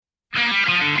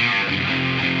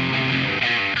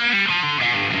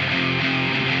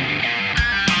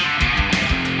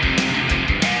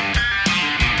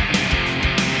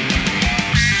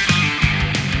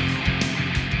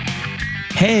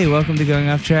Hey, welcome to Going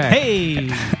Off Track. Hey!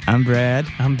 I'm Brad.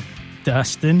 I'm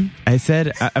Dustin. I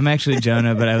said, I'm actually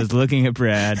Jonah, but I was looking at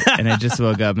Brad, and I just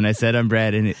woke up, and I said, I'm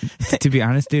Brad, and to be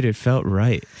honest, dude, it felt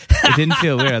right. It didn't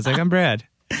feel weird. I was like, I'm Brad.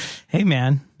 Hey,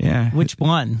 man. Yeah. Which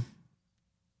one?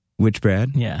 Which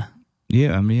Brad? Yeah.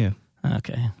 You, I'm you.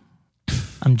 Okay.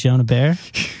 I'm Jonah Bear.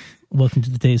 Welcome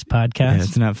to today's podcast. Yeah,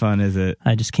 it's not fun, is it?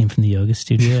 I just came from the yoga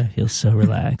studio. I feel so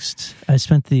relaxed. I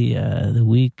spent the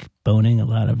week boning a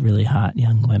lot of really hot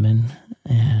young women,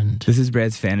 and This is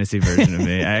Brad's fantasy version of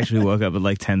me. I actually woke up at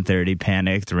like 10:30,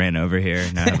 panicked, ran over here,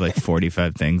 and now I have like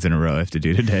 45 things in a row I have to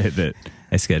do today that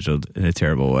I scheduled in a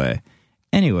terrible way.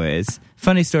 Anyways,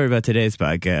 funny story about today's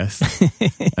podcast.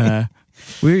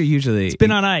 We're usually... it's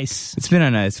been on ice. It's been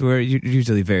on ice. We're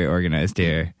usually very organized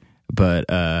here, but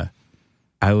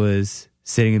I was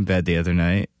sitting in bed the other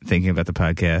night thinking about the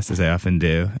podcast, as I often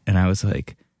do, and I was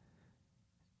like,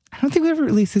 I don't think we ever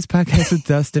released this podcast with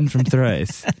Dustin from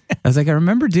Thrice. I was like, I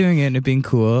remember doing it and it being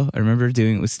cool. I remember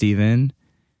doing it with Steven,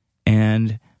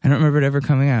 and I don't remember it ever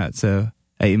coming out. So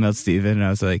I emailed Steven, and I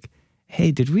was like,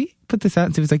 hey, did we put this out?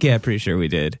 And he was like, yeah, pretty sure we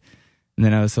did. And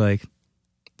then I was like,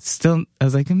 I'm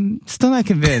still not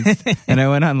convinced. And I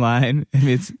went online,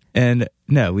 and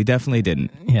no, we definitely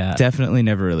didn't. Yeah. Definitely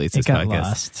never released this podcast.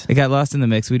 Lost. It got lost in the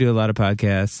mix. We do a lot of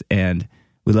podcasts, and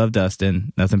we love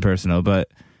Dustin. Nothing personal, but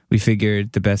we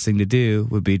figured the best thing to do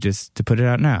would be just to put it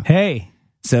out now. Hey.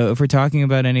 So if we're talking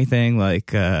about anything like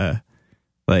 9/11,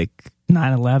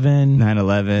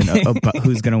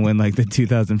 who's going to win like the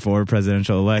 2004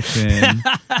 presidential election,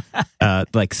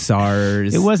 like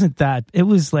SARS. it wasn't that. It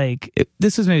was like...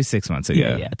 This was maybe 6 months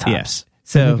ago. Yeah, tops. Yeah. I think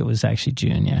So it was actually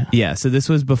June, yeah. yeah, so this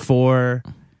was before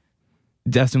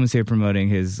Dustin was here promoting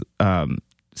his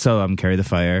solo album Carry the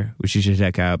Fire, which you should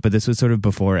check out. But this was sort of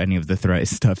before any of the Thrice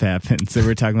stuff happened. So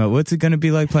we're talking about what's it going to be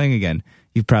like playing again.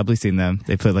 You've probably seen them.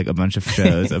 They played like a bunch of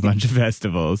shows, a bunch of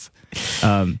festivals. They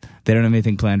don't have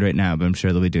anything planned right now, but I'm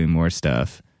sure they'll be doing more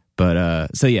stuff. But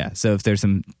so if there's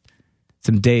some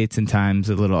dates and times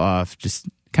a little off, just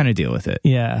kind of deal with it.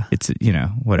 Yeah. It's,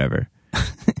 whatever.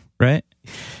 Right?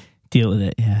 Deal with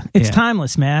it, yeah. It's Yeah.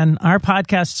 timeless, man. Our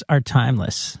podcasts are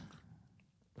timeless.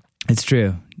 It's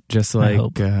true. Just like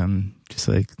hope.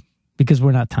 Because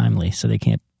we're not timely, so they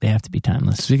have to be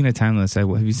timeless. speaking of timeless,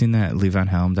 have you seen that Lee Van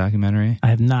Helm documentary? I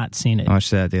have not seen it. I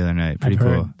watched that the other night. Pretty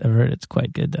cool. I've heard it's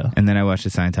quite good, though. And then I watched the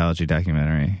Scientology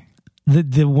documentary. The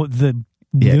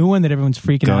Yeah. new one that everyone's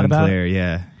freaking out Going about? Clear,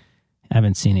 yeah. I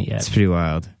haven't seen it It's yet. pretty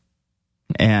wild.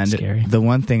 And Scary. the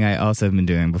one thing I also have been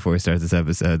doing before we start this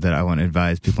episode that I want to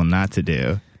advise people not to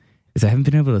do is I haven't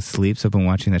been able to sleep, so I've been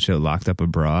watching that show Locked Up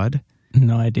Abroad.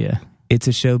 No idea. It's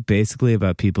a show basically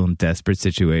about people in desperate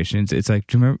situations. It's like,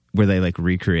 do you remember where they like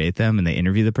recreate them and they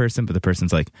interview the person, but the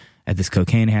person's like, I had this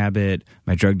cocaine habit,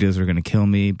 my drug dealers were going to kill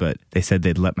me, but they said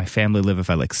they'd let my family live if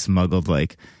I like smuggled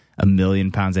like 1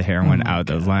 million pounds of heroin out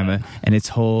of Lima. And it's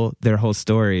their whole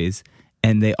stories,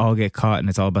 and they all get caught, and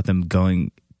it's all about them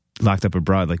going locked up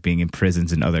abroad, like being in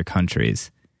prisons in other countries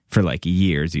for like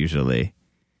years usually.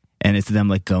 And it's them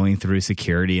like going through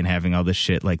security and having all this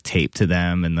shit like taped to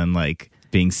them and then like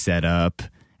being set up.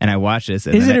 And I watched this.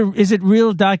 And Is it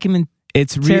real document?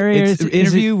 It's an is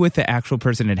interview with the actual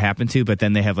person it happened to, but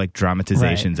then they have like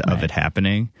dramatizations of Right. it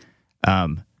happening.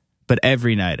 But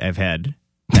every night I've had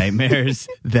nightmares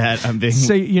that I'm being...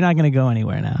 So you're not going to go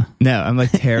anywhere now? No, I'm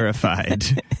like terrified.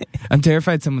 I'm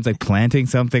terrified someone's like planting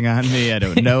something on me I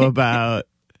don't know about.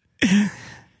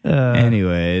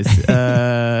 Anyways,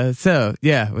 so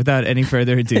yeah, without any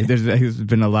further ado, there's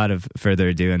been a lot of further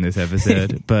ado in this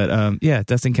episode. But yeah,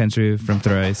 Dustin Kensrue from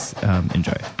Thrice.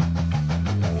 Enjoy.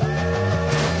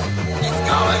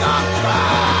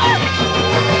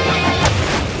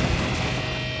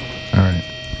 All right.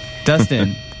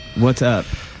 Dustin, what's up?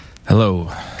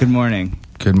 Hello. Good morning.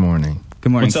 Good morning.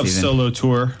 Good morning, What's up, Steven. solo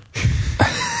tour?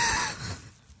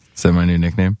 Is that my new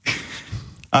nickname?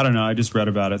 I don't know. I just read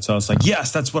about it, so I was like,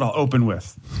 yes, that's what I'll open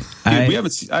with. Dude, I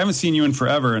haven't seen you in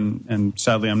forever, and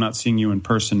sadly, I'm not seeing you in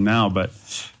person now. But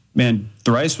man,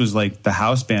 Thrice was like the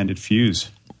house band at Fuse.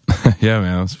 Yeah,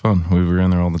 man, it was fun. We were in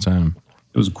there all the time.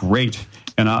 It was great,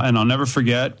 and I'll never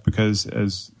forget, because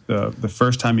as the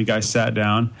first time you guys sat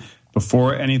down,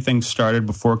 before anything started,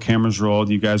 before cameras rolled,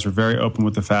 you guys were very open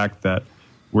with the fact that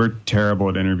we're terrible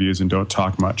at interviews and don't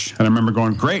talk much. And I remember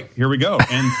going, great, here we go.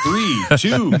 And 3,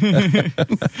 2.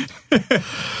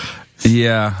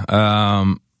 Yeah.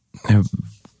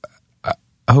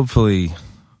 Hopefully,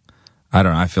 I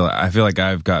don't know. I feel like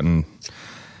I've gotten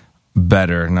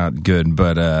better, not good,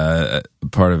 but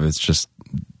part of it's just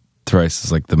Thrice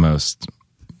is like the most,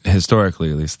 historically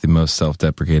at least, the most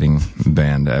self-deprecating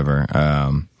band ever.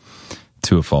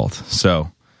 to a fault.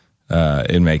 So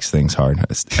it makes things hard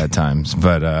at times.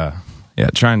 But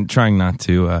trying not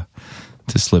to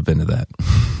slip into that.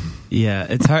 Yeah,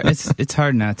 it's hard. It's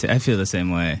hard not to. I feel the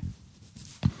same way.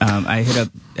 I hit up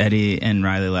Eddie and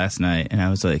Riley last night, and I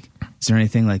was like, "Is there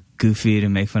anything like goofy to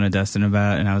make fun of Dustin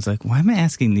about?" And I was like, "Why am I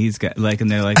asking these guys?" Like, and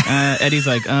they're like, Eddie's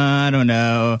like, "I don't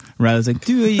know." Riley's like,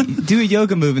 "Do a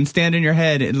yoga move and stand in your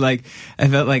head." And like, I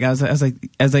felt like I was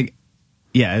like,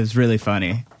 yeah, it was really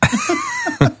funny.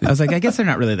 I was like, I guess they're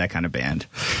not really that kind of band.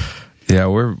 Yeah,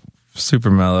 we're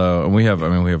super mellow, and we have a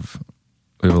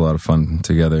lot of fun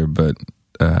together. But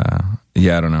I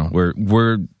don't know.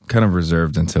 We're kind of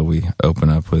reserved until we open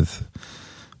up with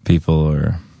people,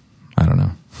 or I don't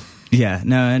know. Yeah,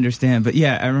 no, I understand. But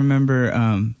yeah, I remember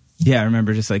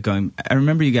just like going, I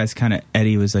remember you guys kind of,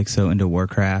 Eddie was like so into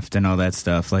Warcraft and all that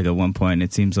stuff. Like at one point,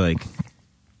 it seems like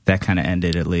that kind of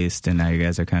ended at least. And now you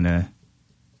guys are kind of,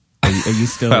 are you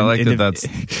still? I like that's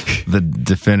the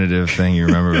definitive thing you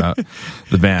remember about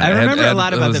the band. I remember a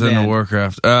lot about the band. In the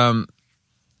Warcraft. No,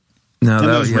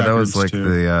 that was like too.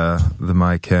 the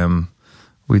My Chem.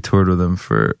 We toured with them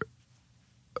for,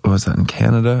 what was that, in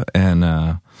Canada?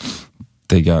 And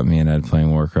they got me and Ed playing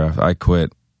Warcraft. I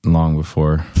quit long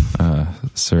before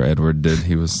Sir Edward did.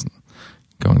 He was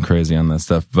going crazy on that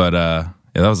stuff. But that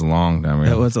was a long time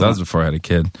ago. That was before I had a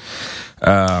kid,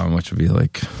 which would be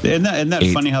like isn't that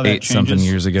funny how that changes? Something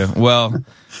years ago. Well,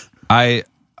 I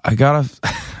got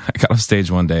off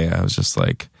stage one day. I was just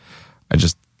like, I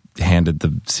just handed the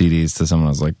CDs to someone. I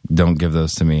was like, "Don't give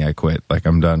those to me. I quit. Like,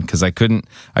 I'm done." Because I couldn't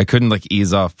like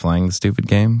ease off playing the stupid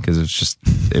game because it was just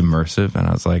immersive. And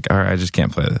I was like, "All right, I just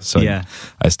can't play this." So yeah.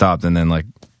 I stopped, and then like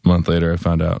a month later, I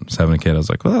found out I was having a kid. I was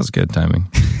like, "Well, that was good timing."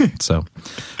 So,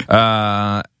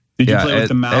 did you play with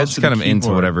the mouse? Ed's kind of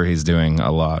into whatever he's doing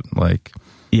a lot. Like,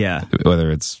 yeah,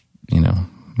 whether it's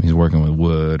he's working with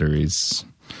wood or he's,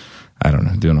 I don't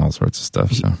know, doing all sorts of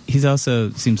stuff. So he's also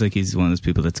seems like he's one of those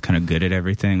people that's kind of good at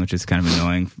everything, which is kind of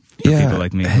annoying for people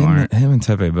like me who aren't. Him and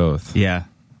Tepe both. Yeah,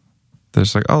 they're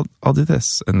just like, I'll do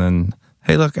this, and then,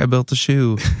 hey, look, I built a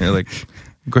shoe. You're like,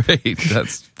 great,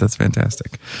 that's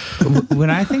fantastic. When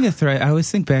I think of Thrice, I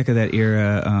always think back of that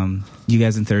era. You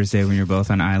guys and Thursday when you're both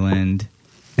on Island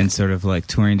and sort of like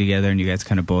touring together, and you guys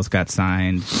kind of both got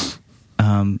signed.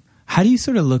 How do you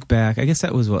sort of look back? I guess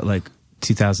that was what, like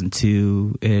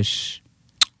 2002-ish?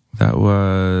 That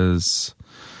was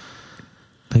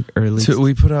like early.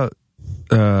 We put out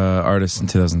Artists in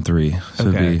 2003, so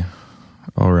it'd be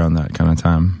all around that kind of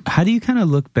time. How do you kind of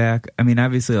look back? I mean,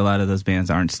 obviously a lot of those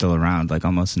bands aren't still around, like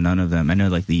almost none of them. I know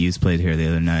like the Used played here the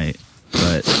other night,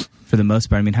 but for the most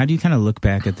part, I mean, how do you kind of look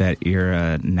back at that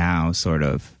era now, sort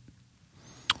of?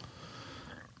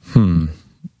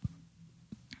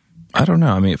 I don't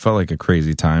know. I mean, it felt like a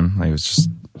crazy time. Like, it was just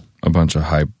a bunch of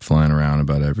hype flying around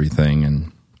about everything,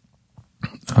 and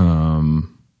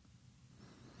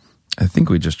I think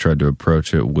we just tried to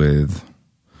approach it with,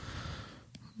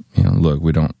 look,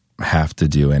 we don't have to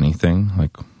do anything.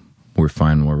 Like, we're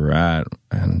fine where we're at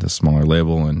and a smaller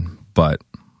label, but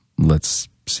let's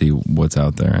see what's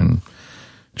out there and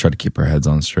try to keep our heads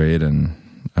on straight. And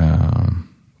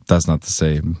that's not to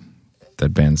say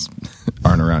that bands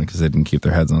aren't around because they didn't keep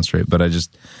their heads on straight, but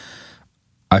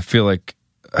I feel like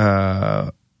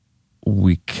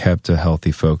we kept a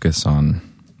healthy focus on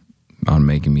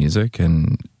making music,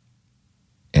 and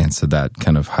so that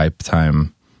kind of hype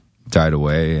time died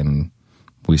away, and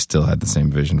we still had the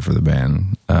same vision for the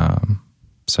band.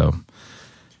 So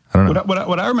I don't know.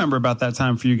 What I remember about that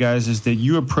time for you guys is that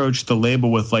you approached the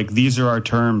label with like, these are our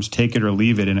terms, take it or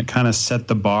leave it, and it kind of set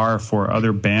the bar for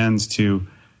other bands to,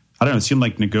 I don't know, it seemed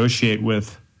like negotiate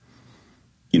with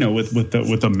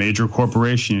a major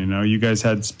corporation. You guys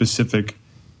had specific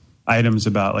items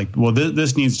about like, well,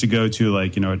 this needs to go to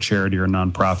like, a charity or a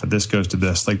nonprofit. This goes to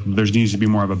this. Like, there needs to be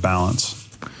more of a balance.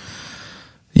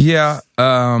 Yeah.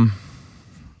 I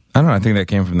don't know. I think that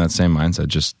came from that same mindset.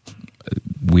 Just,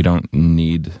 we don't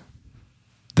need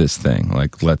this thing.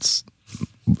 Like,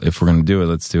 if we're going to do it,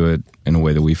 let's do it in a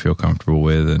way that we feel comfortable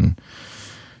with. And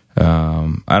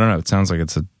I don't know. It sounds like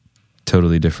it's a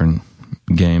totally different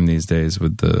game these days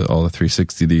with all the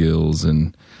 360 deals,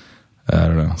 and I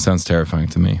don't know. It sounds terrifying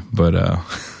to me, but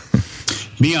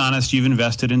be honest, you've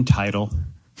invested in Tidal.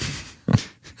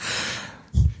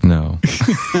 No.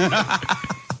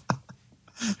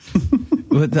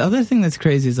 But the other thing that's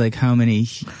crazy is like how many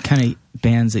kind of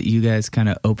bands that you guys kind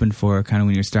of opened for kind of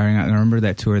when you're starting out. I remember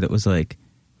that tour that was like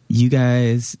you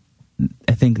guys,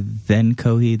 I think then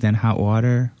Coheed, then Hot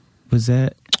Water, was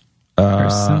that? Or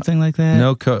something like that?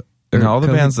 No, No, all the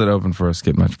bands that open for us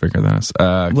get much bigger than us.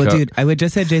 Dude, I would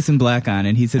just had Jason Black on,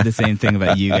 and he said the same thing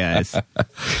about you guys.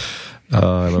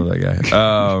 Oh, I love that guy.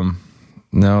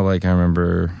 No, like I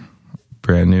remember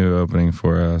Brand New opening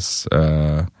for us.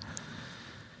 There's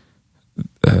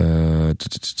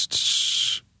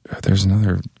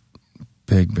another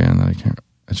big band that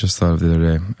I just thought of the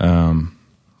other day. I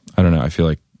don't know. I feel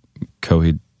like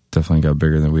Coheed definitely got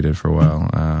bigger than we did for a while.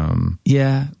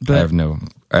 Yeah, but I have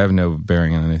no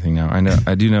bearing on anything now.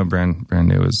 I do know Brand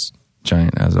New is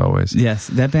giant as always. Yes,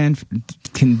 that band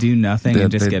can do nothing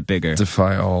and just get bigger.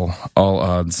 Defy all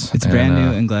odds. It's Brand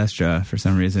New and Glassjaw for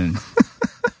some reason.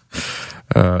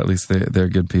 At least they're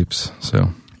good peeps. So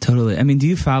totally. I mean, do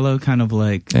you follow kind of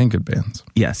like and good bands?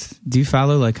 Yes. Do you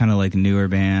follow like kind of like newer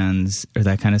bands or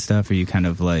that kind of stuff, or you kind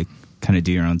of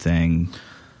do your own thing?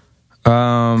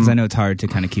 Because I know it's hard to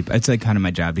kind of keep. It's like kind of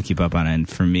my job to keep up on it. And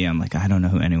for me, I'm like, I don't know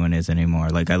who anyone is anymore.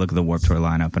 Like I look at the Warped Tour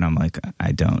lineup and I'm like,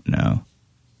 I don't know.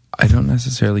 I don't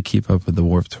necessarily keep up with the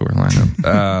Warped Tour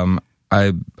lineup.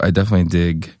 I definitely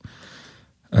dig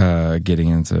getting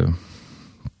into,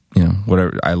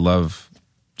 whatever. I love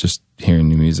just hearing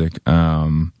new music.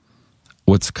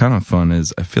 What's kind of fun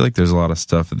is I feel like there's a lot of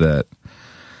stuff that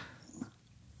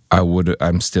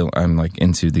I'm like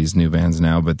into these new bands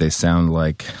now, but they sound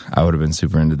like I would have been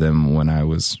super into them when I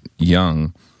was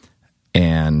young,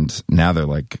 and now they're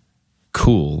like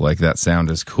cool. Like that sound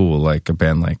is cool, like a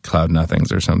band like Cloud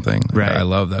Nothings or something. Right. I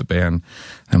love that band.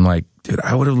 I'm like, dude,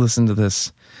 I would have listened to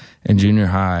this in junior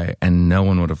high and no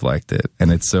one would have liked it.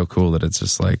 And it's so cool that it's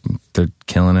just like they're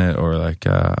killing it. Or like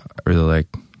I really like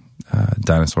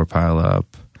Dinosaur Pile Up.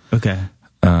 Okay.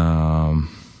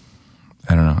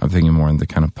 I don't know. I'm thinking more in the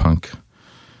kind of punk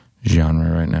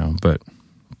genre right now, but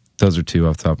those are two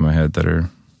off the top of my head that are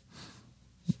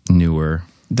newer.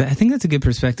 I think that's a good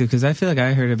perspective, because I feel like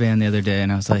I heard a band the other day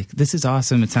and I was like, this is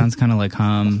awesome. It sounds kind of like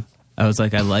Hum. I was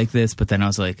like, I like this, but then I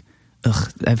was like,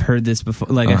 ugh, I've heard this before.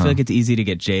 Like, I feel like it's easy to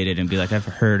get jaded and be like, I've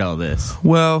heard all this.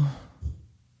 Well,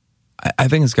 I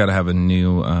think it's got to have a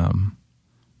new kind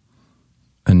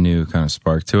of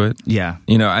spark to it. Yeah.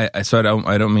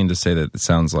 I don't mean to say that it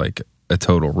sounds like a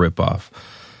total ripoff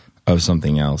of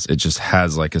something else. It just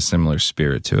has like a similar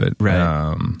spirit to it.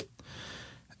 Right.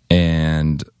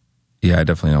 And yeah, I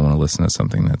definitely don't want to listen to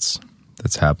something that's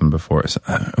happened before. So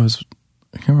I can't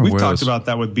remember. We've talked about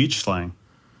that with Beach Slang.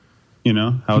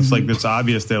 How it's like it's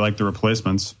obvious they like the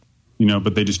Replacements,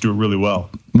 but they just do it really well.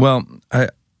 Well, I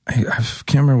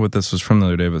can't remember what this was from the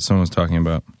other day, but someone was talking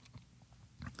about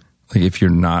like if you're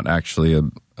not actually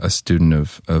a student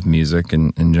of music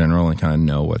in general and kind of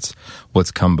know what's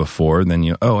come before,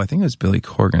 then I think it was Billy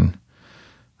Corgan.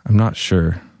 I'm not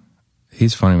sure.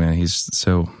 He's funny, man. He's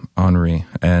so ornery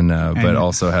and but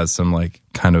also has some like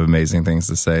kind of amazing things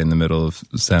to say in the middle of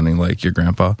sounding like your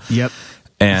grandpa. Yep.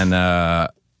 And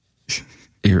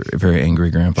you're a very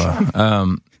angry grandpa.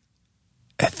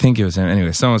 I think it was him.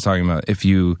 Anyway, someone was talking about if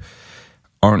you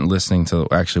aren't listening to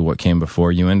actually what came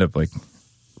before, you end up like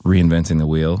reinventing the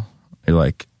wheel. You're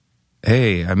like,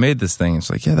 hey, I made this thing. It's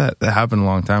like, yeah, that happened a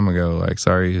long time ago. Like,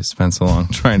 sorry you spent so long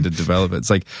trying to develop it. It's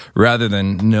like, rather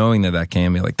than knowing that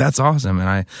came, be like, that's awesome. And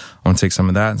I want to take some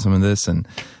of that and some of this and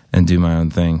do my own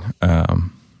thing.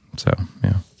 So,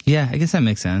 yeah. Yeah, I guess that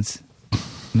makes sense.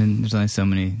 I mean, there's only so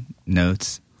many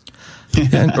notes.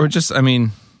 Yeah, or just,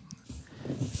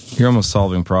 you're almost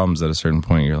solving problems at a certain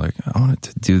point. You're like, I want it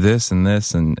to do this and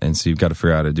this. And so you've got to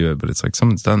figure out how to do it. But it's like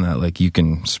someone's done that. Like you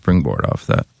can springboard off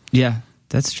that. Yeah,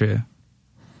 that's true.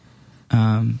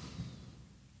 And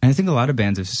I think a lot of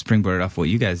bands have springboarded off what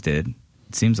you guys did.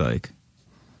 It seems like.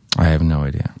 I have no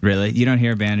idea. Really? You don't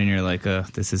hear a band and you're like, oh,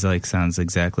 this is like sounds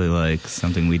exactly like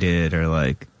something we did, or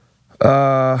like.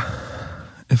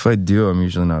 If I do, I'm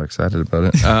usually not excited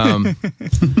about it.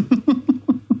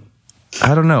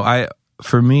 I don't know.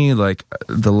 For me, like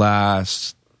the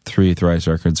last 3 Thrice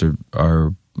records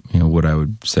are what I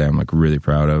would say I'm like really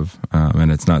proud of,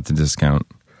 and it's not to discount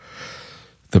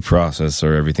the process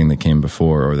or everything that came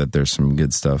before, or that there's some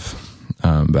good stuff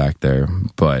back there.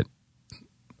 But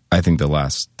I think the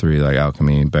last 3, like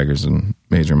Alchemy, Beggars, and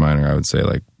Major Minor, I would say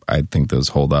like I think those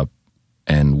hold up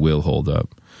and will hold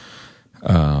up.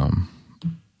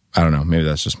 I don't know. Maybe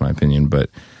that's just my opinion, but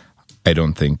I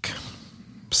don't think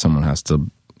someone has to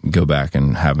go back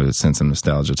and have a sense of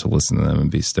nostalgia to listen to them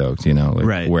and be stoked, Like,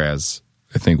 right. Whereas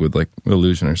I think with like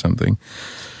Illusion or something,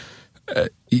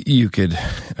 you could,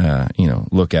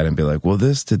 look at it and be like, well,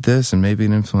 this did this and maybe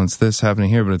it influenced this happening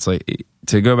here. But it's like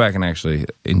to go back and actually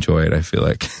enjoy it, I feel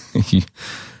like you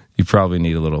probably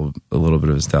need a little bit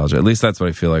of nostalgia. At least that's what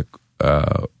I feel like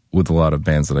with a lot of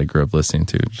bands that I grew up listening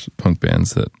to, just punk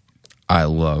bands that I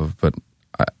love, but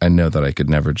I know that I could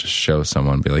never just show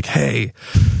someone and be like, hey,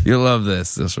 you'll love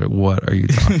this. This, like, what are you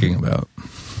talking about?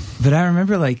 But I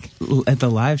remember, like, at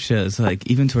the live shows, like,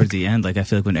 even towards the end, like, I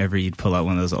feel like whenever you'd pull out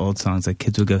one of those old songs, like,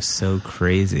 kids would go so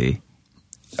crazy.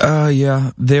 Yeah,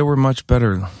 they were much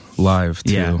better live,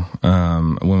 too. Yeah.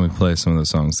 When we play some of the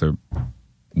songs, they're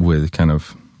with kind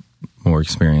of more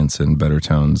experience and better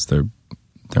tones. They're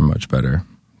much better,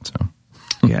 so.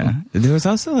 Yeah. There was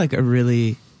also, like, I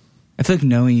feel like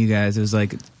knowing you guys, it was,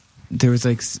 like, there was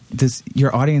like this,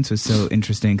 your audience was so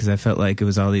interesting because I felt like it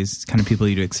was all these kind of people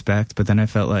you'd expect, but then I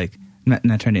felt like, not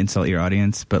trying to insult your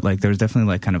audience, but like there was definitely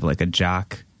like kind of like a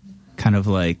jock kind of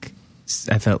like,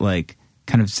 I felt like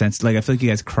kind of sense, like I feel like you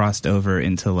guys crossed over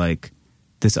into like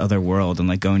this other world, and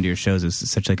like going to your shows is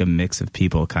such like a mix of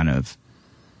people kind of.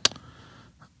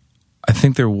 I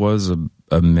think there was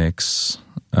a mix.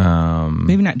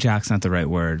 Maybe not jock's not the right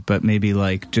word, but maybe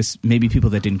like just maybe people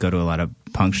that didn't go to a lot of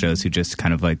punk shows who just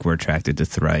kind of like were attracted to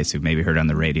Thrice, who maybe heard on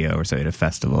the radio or so at a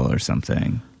festival or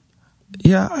something.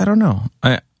 Yeah, I don't know.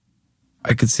 I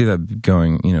could see that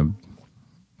going,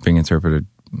 being interpreted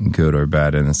good or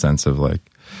bad in the sense of like,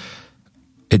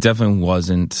 it definitely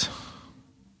wasn't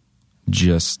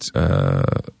just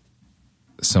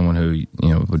someone who,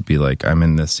 would be like, I'm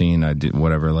in the scene, I do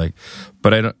whatever, like,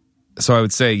 but I don't. So I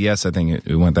would say, yes, I think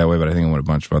it went that way, but I think it went a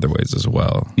bunch of other ways as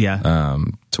well. Yeah.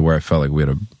 To where I felt like we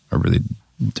had a really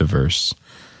diverse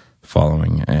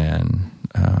following. And,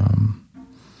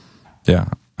 yeah,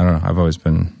 I don't know. I've always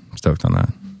been stoked on that.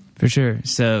 For sure.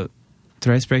 So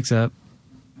Thrice breaks up.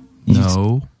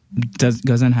 No.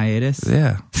 Goes on hiatus?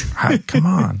 Yeah. Come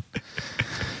on.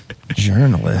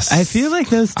 Journalists. I feel like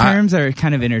those terms are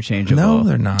kind of interchangeable. No,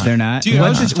 they're not. They're not? Dude, I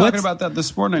was just talking about that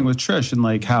this morning with Trish, and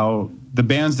like how the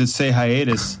bands that say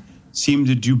hiatus seem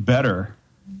to do better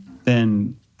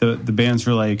than the bands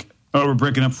who are like, oh, we're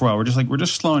breaking up for a while. We're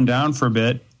just slowing down for a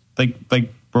bit. Like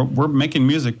we're making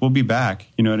music. We'll be back.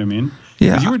 You know what I mean?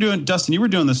 Yeah. 'Cause Dustin, you were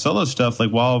doing the solo stuff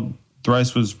like while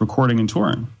Thrice was recording and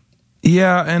touring.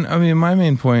 Yeah, and I mean, my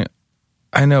main point,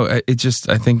 I know, I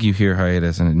think you hear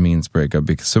hiatus and it means breakup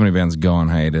because so many bands go on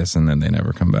hiatus and then they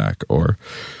never come back, or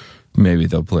maybe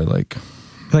they'll play like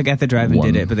at the drive-in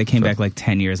did it, but they came back like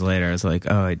 10 years later. I was like,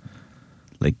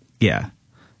 yeah.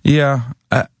 Yeah,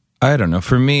 I don't know.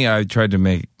 For me, I tried to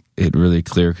make it really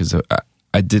clear because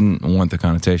I didn't want the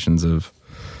connotations of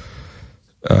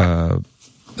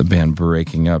the band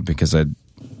breaking up, because I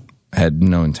had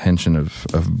no intention of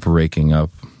breaking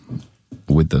up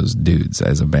with those dudes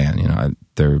as a band.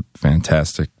 They're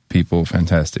fantastic people,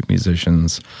 fantastic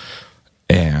musicians,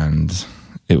 and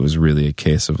it was really a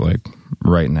case of like,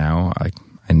 right now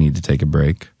I need to take a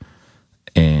break,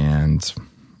 and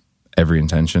every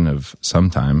intention of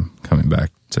sometime coming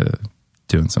back to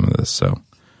doing some of this. So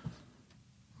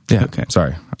yeah, okay.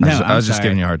 Sorry. I was just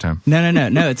giving you a hard time.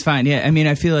 No, it's fine. Yeah, I mean,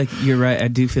 I feel like you're right. I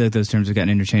do feel like those terms have gotten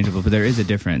interchangeable, but there is a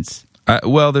difference.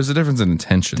 Well, there's a difference in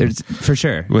intention. There's for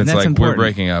sure. When it's that's like important. we're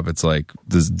breaking up, it's like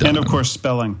this is done. And of course,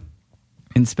 spelling.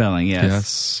 In spelling,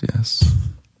 yes. Yes.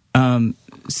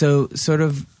 So sort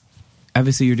of,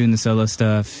 obviously you're doing the solo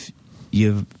stuff.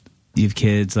 You've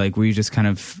kids. Like, were you just kind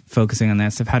of focusing on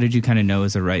that stuff? How did you kind of know it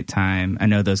was the right time? I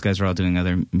know those guys were all doing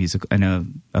other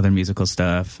musical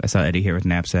stuff. I saw Eddie here with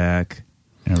Knapsack.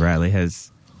 Riley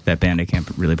has that band. I can't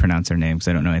really pronounce their name because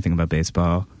I don't know anything about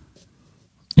baseball.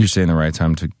 You're saying the right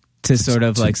time to sort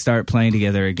of like start playing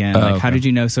together again. Like, how did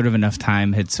you know sort of enough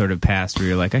time had sort of passed where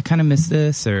you're like, I kind of miss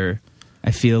this, or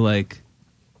I feel like,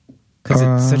 because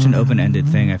it's such an open-ended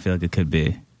thing, I feel like it could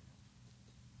be.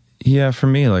 Yeah, for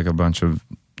me, like a bunch of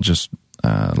just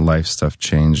life stuff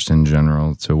changed in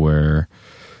general to where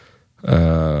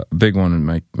a big one,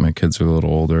 my kids are a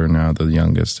little older now. The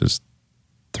youngest is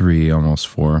 3, almost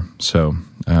 4. So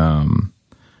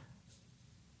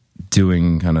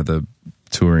doing kind of the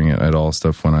touring at all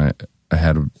stuff when I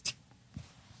had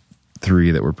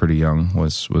 3 that were pretty young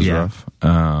was rough.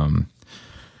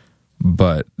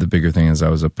 But the bigger thing is I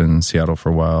was up in Seattle for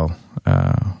a while,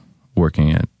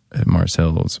 working at Mars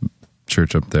Hill. It's a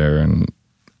church up there, and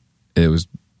it was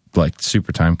like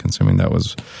super time consuming. That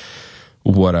was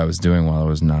what I was doing while I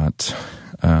was not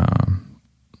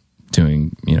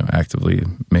doing, actively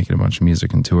making a bunch of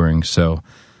music and touring. So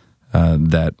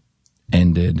that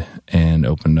ended and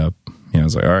opened up. I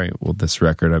was like, all right, well, this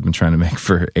record I've been trying to make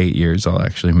for 8 years, I'll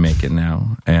actually make it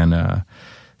now. And as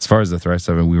far as the Thrice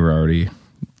stuff, we were already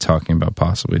talking about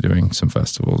possibly doing some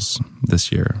festivals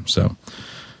this year. So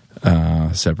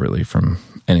separately from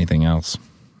anything else.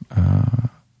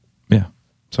 Yeah.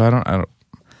 So I don't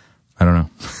know.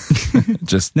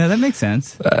 Just no, that makes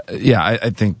sense. Yeah, I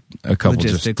think a couple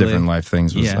just different life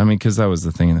things was. Yeah. I mean, because that was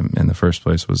the thing in the first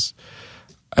place was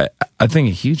I think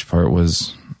a huge part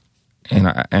was, and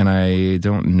I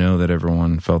don't know that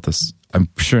everyone felt this. I'm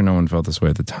sure no one felt this way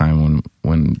at the time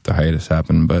when the hiatus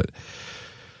happened, but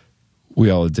we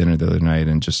all had dinner the other night,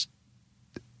 and just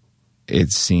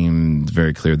it seemed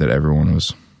very clear that everyone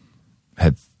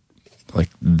had like,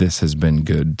 this has been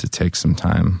good to take some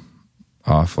time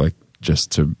off, like just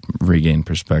to regain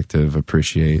perspective,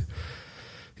 appreciate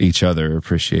each other,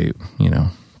 appreciate,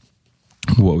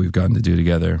 what we've gotten to do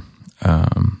together.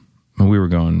 We were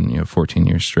going, 14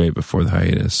 years straight before the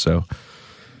hiatus, so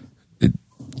it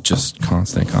just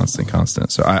constant.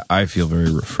 So I feel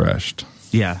very refreshed.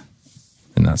 Yeah,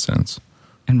 in that sense.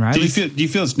 And Riley, do you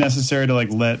feel it's necessary to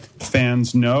like let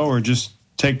fans know, or just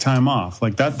take time off?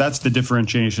 Like that's the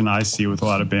differentiation I see with a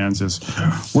lot of bands is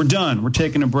we're done, we're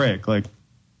taking a break. Like,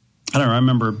 I don't know, I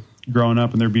remember growing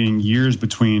up and there being years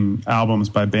between albums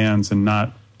by bands and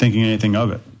not thinking anything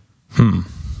of it.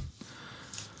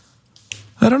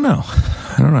 I don't know.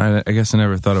 I guess I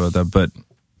never thought about that, but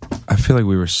I feel like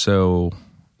we were so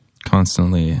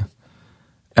constantly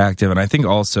active. And I think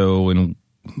also when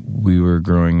we were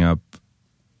growing up,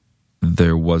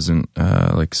 there wasn't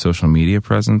like social media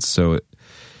presence. So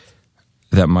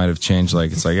that might have changed.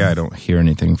 Like, it's like, I don't hear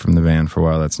anything from the band for a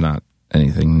while. That's not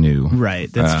anything new.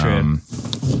 Right. That's true.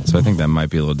 So I think that might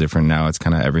be a little different now. It's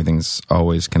kind of everything's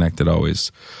always connected,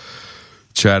 always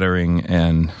chattering.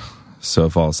 And so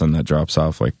if all of a sudden that drops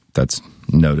off, like, that's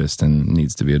noticed and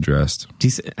needs to be addressed.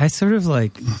 I sort of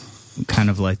kind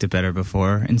of liked it better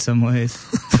before in some ways.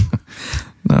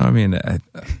 No, I mean,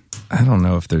 I don't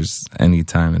know if there's any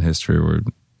time in history where,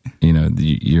 you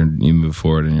move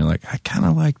forward and you're like, I kind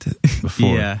of liked it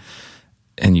before. Yeah.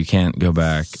 And you can't go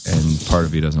back, and part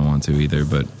of you doesn't want to either.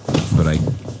 But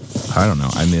I don't know.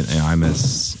 I mean, I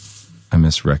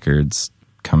miss records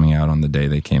coming out on the day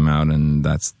they came out, and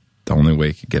that's the only way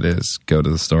you could get it is go to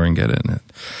the store and get it. And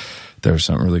there was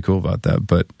something really cool about that.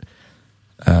 But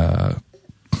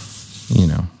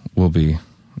we'll be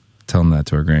telling that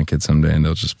to our grandkids someday, and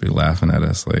they'll just be laughing at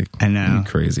us like, I know, you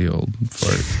crazy old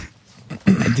fart.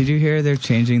 Did you hear they're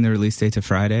changing the release date to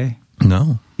Friday?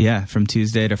 No. Yeah, from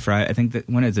Tuesday to Friday. I think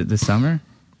when is it? This summer?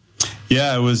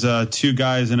 Yeah, it was two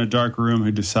guys in a dark room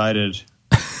who decided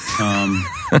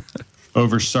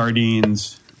over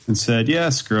sardines and said, "Yeah,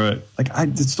 screw it." Like,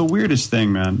 it's the weirdest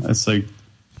thing, man. It's like,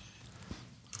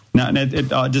 now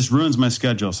it just ruins my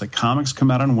schedule. It's like comics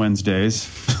come out on Wednesdays.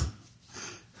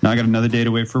 Now I got another day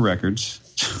to wait for records.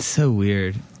 It's so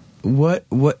weird. What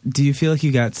do you feel like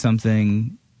you got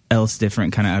something else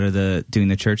different kind of out of doing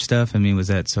the church stuff? I mean, was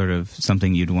that sort of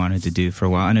something you'd wanted to do for a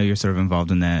while? I know you're sort of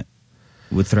involved in that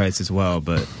with Thrice as well,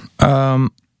 but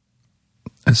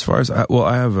as far as I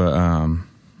have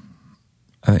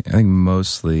I think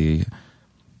mostly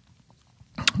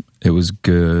it was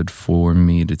good for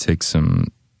me to take some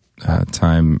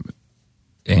time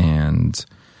and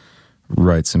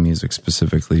write some music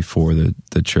specifically for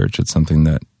the church. It's something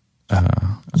that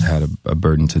I had a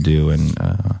burden to do and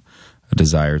a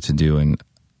desire to do, and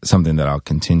something that I'll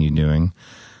continue doing.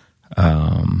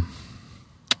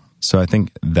 So I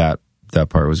think that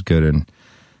part was good, and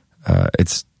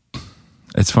it's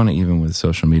funny, even with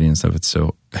social media and stuff. It's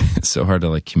so hard to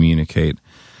like communicate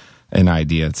an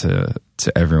idea to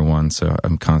everyone. So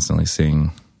I'm constantly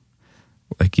seeing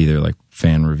like either like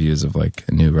fan reviews of like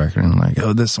a new record, and I'm like,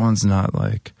 oh, this one's not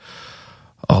like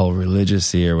all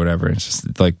religious-y or whatever. It's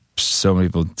just like so many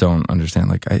people don't understand.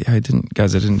 Like I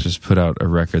didn't just put out a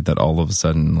record that all of a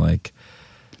sudden like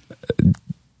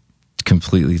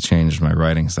completely changed my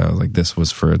writing style. Like, this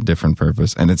was for a different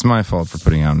purpose, and it's my fault for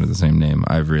putting out under the same name.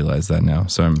 I've realized that now.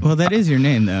 So well, that is your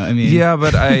name, though. I mean, yeah,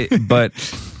 but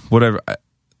whatever.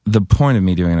 The point of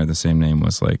me doing it under the same name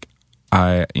was like,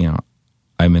 I'm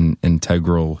an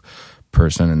integral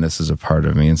person, and this is a part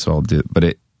of me, and so I'll do it.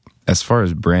 But as far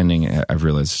as branding, I've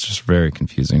realized it's just very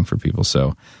confusing for people.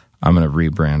 So I'm going to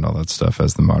rebrand all that stuff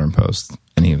as the Modern Post,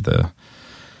 any of the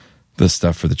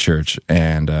stuff for the church.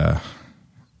 And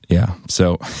yeah,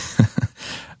 so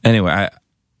anyway,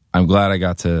 I'm glad I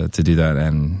got to do that,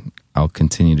 and I'll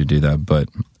continue to do that. But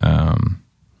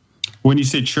when you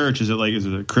say church, is it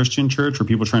a Christian church, or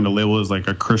people trying to label it as like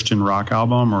a Christian rock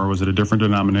album, or was it a different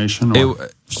denomination? Or?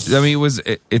 It was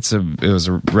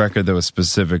a record that was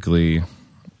specifically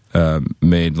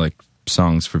made like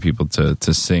songs for people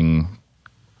to sing,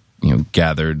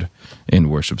 gathered in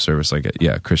worship service, like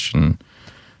a Christian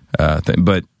thing.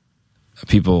 But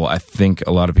I think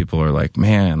a lot of people are like,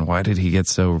 man, why did he get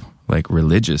so like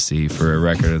religious-y for a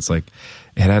record? It's like,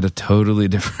 it had a totally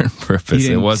different purpose.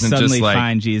 It wasn't just like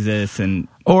find Jesus and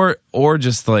or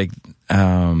just like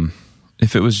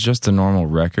if it was just a normal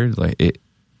record, like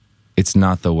it it's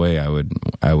not the way I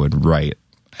would write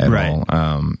at all.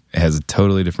 It has a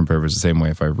totally different purpose. The same way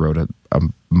if I wrote a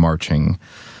marching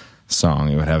song,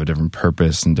 it would have a different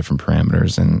purpose and different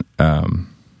parameters, and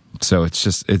so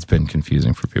it's been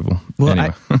confusing for people. Well,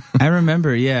 anyway. I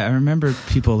remember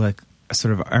people like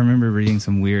I remember reading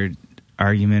some weird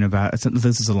argument about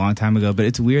this is a long time ago, but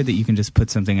it's weird that you can just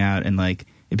put something out and like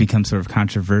it becomes sort of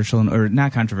controversial, or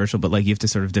not controversial, but like you have to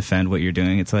sort of defend what you're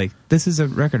doing. It's like, this is a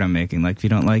record I'm making. Like, if you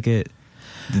don't like it,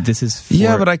 this is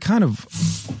but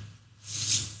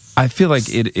I feel like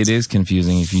it is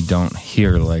confusing if you don't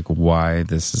hear like why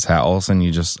this is how all of a sudden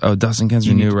you just, Dustin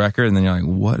Kensrue new record, and then you're like,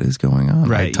 what is going on?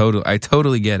 Right. I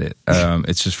totally get it.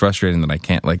 It's just frustrating that I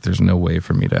can't, like, there's no way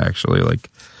for me to actually like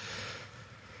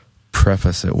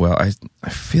preface it well. I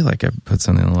feel like I put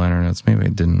something in the liner notes. Maybe I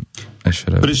didn't. I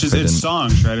should have. But it's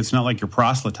songs, right? It's not like you're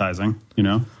proselytizing, you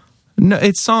know? No,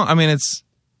 it's song. I mean, it's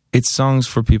songs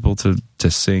for people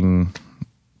to sing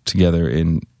together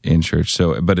in church.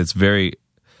 So, but it's very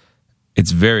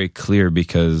clear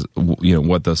because, you know,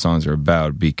 what those songs are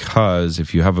about. Because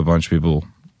if you have a bunch of people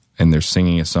and they're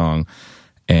singing a song,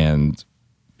 and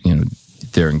you know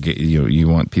you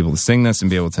want people to sing this and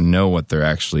be able to know what they're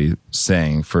actually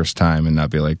saying first time, and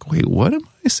not be like, wait, what am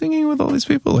I singing with all these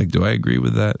people? Like, do I agree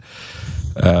with that?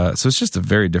 So it's just a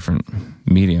very different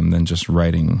medium than just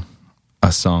writing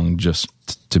a song just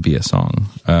to be a song.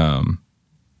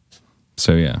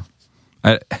 So yeah,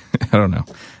 I don't know.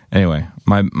 Anyway,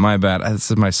 my bad. This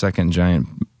is my second giant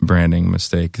branding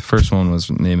mistake. The first one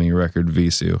was naming a record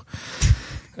Visu,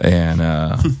 and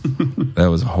that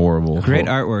was horrible. Great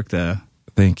artwork, though.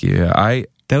 Thank you. Yeah,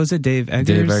 that was a Dave Eggers.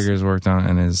 Dave Eggers worked on it,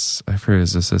 and I forget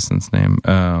his assistant's name.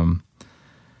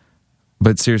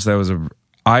 But seriously,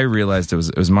 I realized it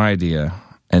was my idea,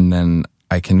 and then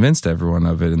I convinced everyone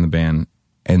of it in the band,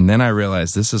 and then I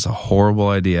realized this is a horrible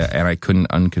idea, and I couldn't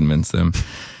unconvince them.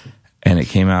 And it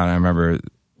came out, and I remember,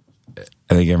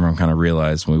 I think everyone kind of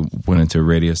realized when we went into a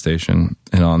radio station,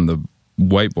 and on the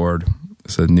whiteboard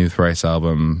it said new Thrice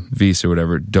album, Vis or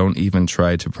whatever, don't even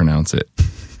try to pronounce it.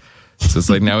 So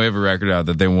it's like, now we have a record out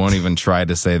that they won't even try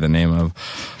to say the name of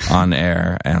on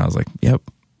air. And I was like, yep,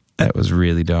 that was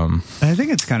really dumb. I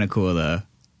think it's kind of cool, though.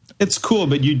 It's cool,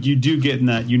 but you do get in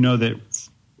that, you know, that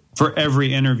for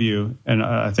every interview, and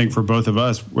I think for both of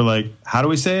us, we're like, how do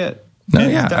we say it? No,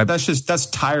 and yeah, that's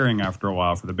tiring after a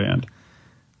while for the band.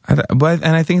 And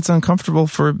I think it's uncomfortable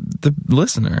for the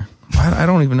listener. I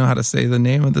don't even know how to say the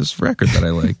name of this record that I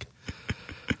like.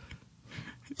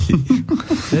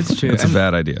 That's true. It's a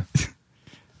bad idea.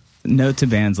 Note to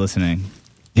bands listening.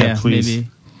 Yeah, please. Maybe.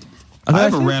 I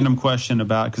have a random question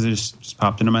about, because it just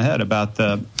popped into my head, about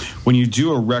when you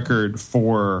do a record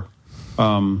for,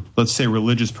 let's say,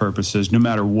 religious purposes, no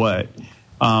matter what,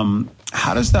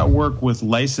 how does that work with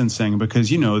licensing?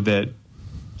 Because you know that,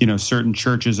 you know, certain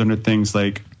churches under things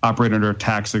like operate under a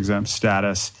tax exempt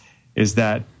status. Is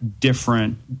that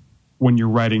different when you're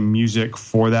writing music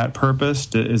for that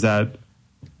purpose? Is that,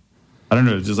 I don't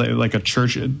know, does like a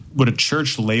church, would a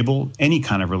church label any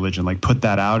kind of religion, like put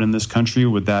that out in this country?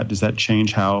 Does that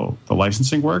change how the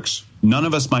licensing works? None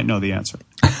of us might know the answer.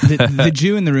 The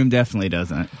Jew in the room definitely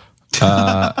doesn't.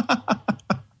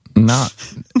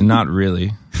 Not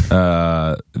really.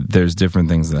 There's different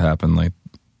things that happen. Like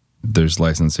there's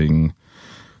licensing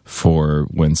for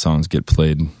when songs get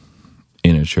played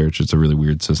in a church. It's a really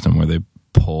weird system where they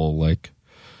pull like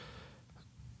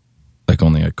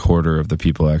only a quarter of the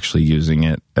people actually using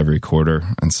it every quarter,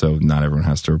 and so not everyone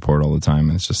has to report all the time,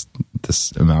 and it's just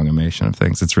this amalgamation of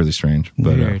things. It's really strange.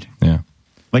 But, weird. Yeah.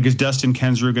 Like, is Dustin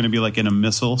Kensrue going to be like in a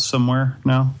missile somewhere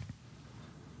now?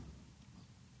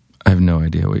 I have no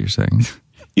idea what you're saying.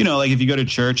 You know, like if you go to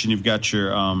church and you've got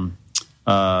your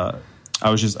I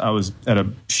was at a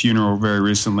funeral very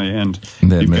recently, and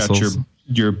you've missiles? got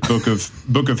your book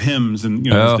of hymns, and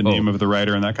you know, there's the name of the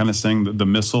writer and that kind of thing. The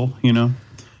missile, you know,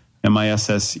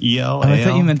 MISSEL. I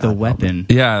thought you meant the weapon.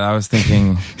 Yeah, I was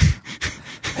thinking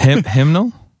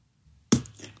hymnal.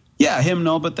 Yeah,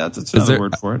 hymnal, but that's another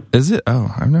word for it. Is it?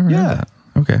 Oh, I've never heard that.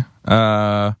 Okay.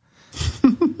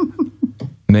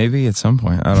 Maybe at some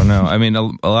point. I don't know. I mean,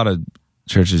 a lot of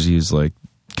churches use like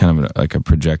kind of like a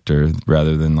projector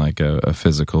rather than like a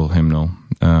physical hymnal.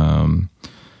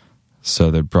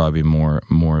 So there'd probably be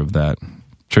more of that.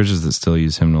 Churches that still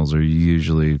use hymnals are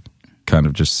usually kind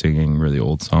of just singing really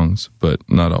old songs, but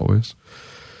not always.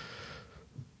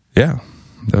 Yeah,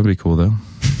 that'd be cool though.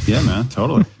 Yeah, man,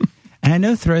 totally. And I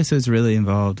know Thrice was really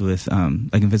involved with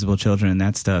like Invisible Children and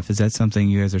that stuff. Is that something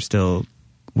you guys are still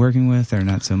working with, or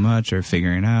not so much, or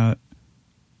figuring out?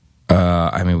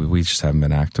 I mean, we just haven't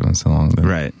been active in so long.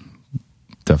 Right.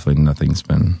 Definitely nothing's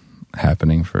been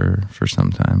happening for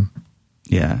some time.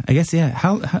 Yeah, I guess. Yeah.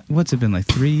 How what's it been, like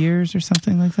 3 years or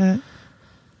something like that?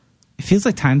 It feels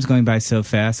like time's going by so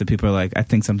fast that people are like, I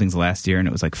think something's last year, and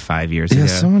it was like 5 years ago. Yeah,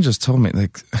 someone just told me,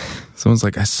 like, someone's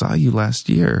like, I saw you last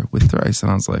year with Thrice,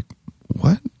 and I was like,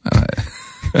 what?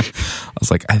 I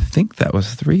was like, I think that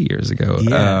was 3 years ago.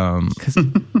 Yeah,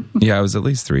 yeah, it was at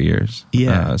least 3 years.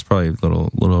 Yeah, it was probably a little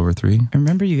over 3. I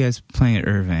remember you guys playing at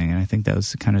Irving, and I think that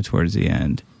was kind of towards the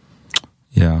end.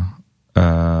 Yeah,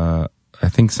 I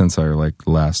think since our like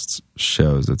last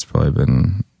shows, it's probably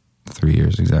been 3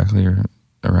 years exactly, or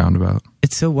around about.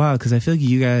 It's so wild because I feel like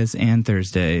you guys and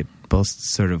Thursday both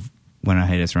sort of went on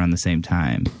hiatus around the same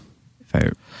time.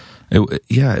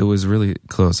 It was really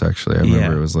close, actually. I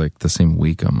remember it was like the same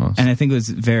week almost. And I think it was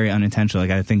very unintentional.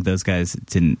 Like, I think those guys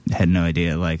had no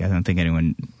idea. Like, I don't think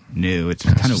anyone knew. It's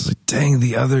kind of like, dang,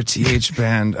 the other TH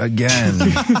band again.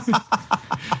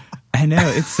 I know.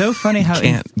 It's so funny how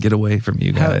can't get away from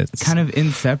you guys. Kind of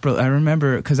inseparable. I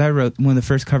remember because I wrote one of the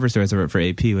first cover stories I wrote for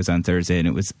AP was on Thursday, and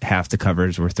it was half the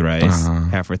covers were Thrice,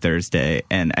 half were Thursday.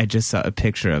 And I just saw a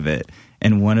picture of it,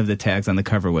 and one of the tags on the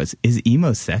cover was, "Is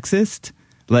emo sexist?"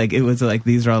 Like, it was like,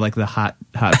 these are all like the hot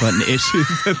button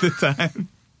issues at the time.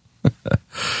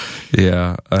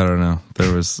 Yeah, I don't know.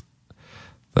 There was,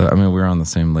 I mean, we were on the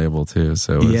same label too,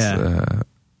 so it was,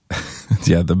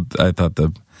 I thought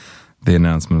the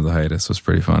announcement of the hiatus was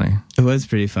pretty funny. It was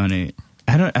pretty funny.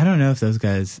 I don't know if those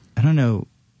guys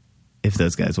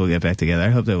will get back together. I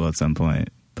hope they will at some point.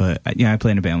 But I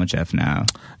play in a band with Jeff now.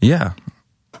 Yeah.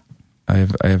 I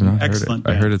have not heard it. Band.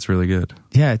 I heard it's really good.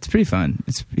 Yeah, it's pretty fun.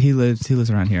 He lives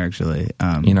around here, actually.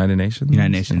 United Nations?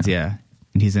 United Nations, yeah.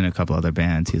 And he's in a couple other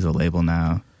bands. He's a label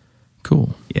now.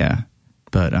 Cool. Yeah.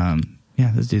 But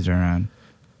those dudes are around.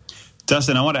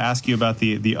 Dustin, I want to ask you about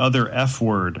the other F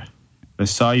word. I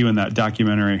saw you in that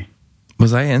documentary.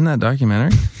 Was I in that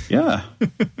documentary? Yeah.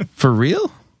 For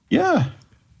real? Yeah.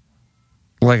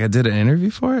 Like, I did an interview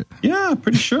for it? Yeah,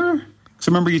 pretty sure. So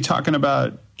I remember you talking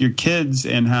about your kids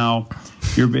and how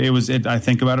I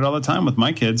think about it all the time with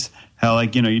my kids, how,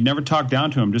 like, you never talk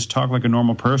down to them, just talk like a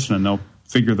normal person and they'll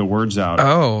figure the words out.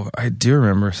 Oh, I do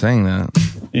remember saying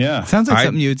that. Yeah. Sounds like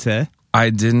something you would say. I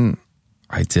did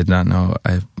not know.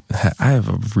 I have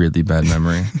a really bad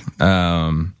memory.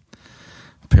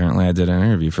 Apparently I did an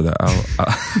interview for that.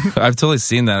 I've totally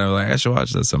seen that. I'm like, I should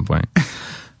watch that at some point.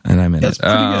 And I'm in That's it.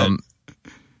 Pretty good.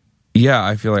 Yeah,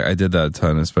 I feel like I did that a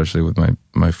ton, especially with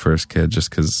my first kid, just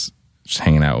because just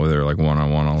hanging out with her like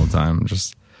one-on-one all the time.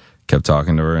 Just kept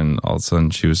talking to her, and all of a sudden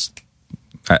she was...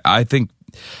 I think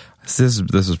this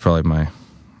was probably my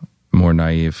more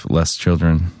naive, less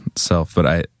children self,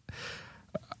 but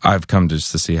I've come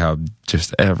just to see how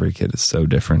just every kid is so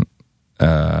different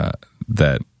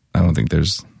that I don't think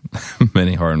there's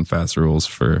many hard and fast rules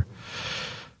for,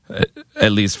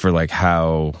 at least for like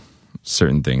how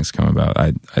certain things come about.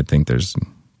 I think there's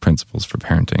principles for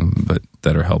parenting, but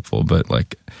that are helpful. But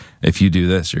like, if you do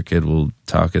this, your kid will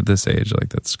talk at this age. Like,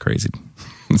 that's crazy.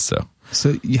 So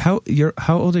how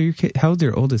old are your kid? How old is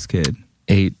your oldest kid?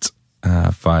 8,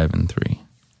 5, and 3.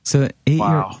 So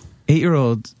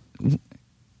 8-year-olds.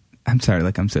 I'm sorry,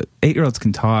 8-year-olds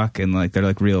can talk, and like they're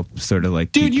like real sort of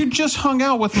like. Dude, you just hung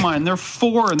out with mine. They're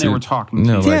 4 and they were talking.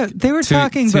 No, yeah, they were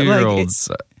talking, but like 2-year-olds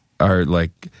are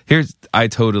like. I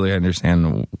totally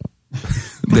understand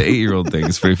the 8-year-old thing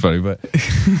is pretty funny, but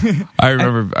I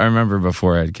remember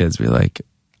before I had kids, be like,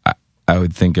 I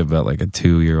would think about like a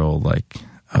 2-year-old, like,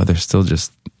 oh, they're still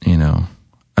just,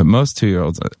 most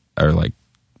 2-year-olds are like,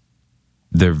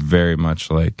 they're very much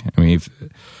like, I mean, if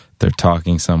they're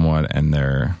talking somewhat and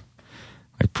they're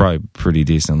like probably pretty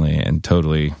decently and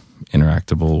totally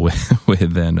interactable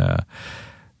with and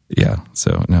yeah.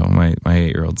 So no, my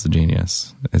 8-year-old's a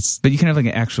genius. But you can have like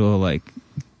an actual like,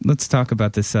 let's talk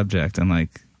about this subject and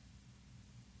like,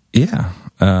 yeah,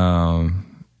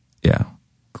 yeah,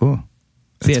 cool.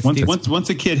 See, once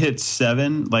a kid hits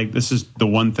 7, like, this is the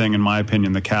one thing, in my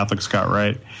opinion, the Catholics got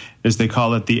right, is they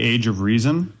call it the age of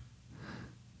reason.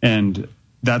 And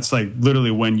that's like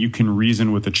literally when you can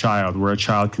reason with a child, where a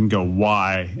child can go,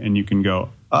 why? And you can go,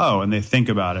 oh, and they think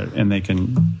about it and they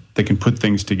can put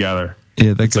things together.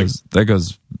 Yeah,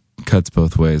 that cuts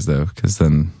both ways though, because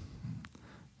then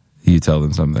you tell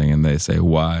them something and they say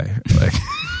why,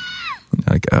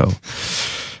 like oh,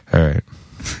 all right.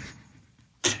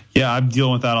 Yeah, I'm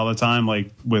dealing with that all the time.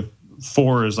 Like with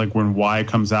 4 is like when why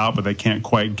comes out, but they can't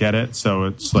quite get it. So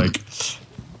it's like,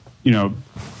 oh,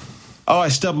 I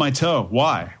stubbed my toe.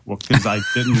 Why? Well, because I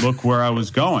didn't look where I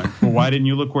was going. Well, why didn't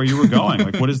you look where you were going?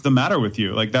 Like, what is the matter with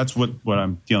you? Like, that's what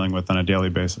I'm dealing with on a daily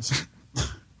basis.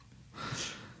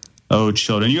 Oh,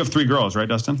 children. You have 3 girls, right,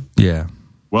 Dustin? Yeah.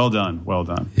 Well done. Well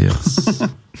done. Yes.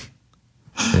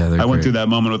 Yeah, I went great. through that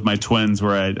moment with my twins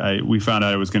where we found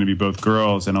out it was going to be both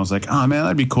girls, and I was like, oh man,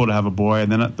 that'd be cool to have a boy.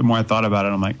 And then the more I thought about it,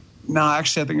 I'm like, no,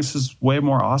 actually, I think this is way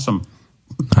more awesome.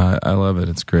 I love it.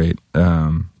 It's great.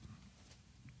 Yeah,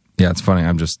 it's funny.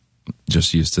 I'm just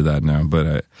used to that now,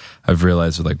 but I've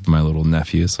realized with like my little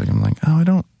nephews, like I'm like,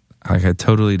 oh, I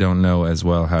totally don't know as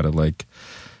well how to like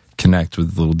connect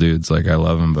with little dudes. Like I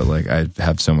love them, but like I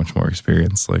have so much more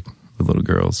experience like with little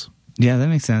girls. Yeah, that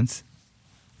makes sense.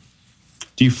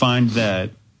 Do you find that,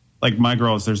 like my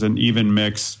girls, there's an even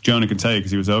mix, Jonah can tell you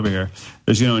because he was over here,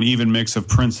 there's, an even mix of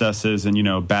princesses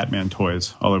and, Batman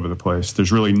toys all over the place.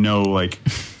 There's really no, like,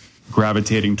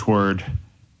 gravitating toward,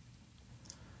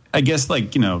 I guess,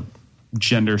 like,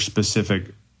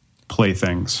 gender-specific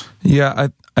playthings. Yeah,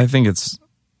 I think it's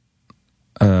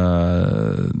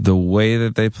the way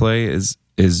that they play is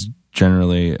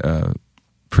generally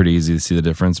pretty easy to see the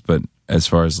difference, but as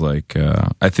far as, like,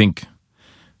 I think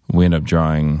we end up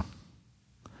drawing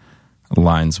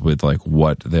lines with like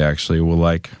what they actually will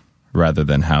like rather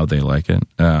than how they like it.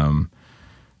 I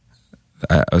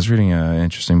was reading an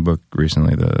interesting book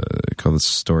recently called The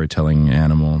Storytelling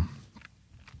Animal.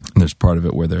 And there's part of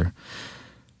it where they're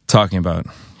talking about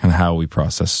kind of how we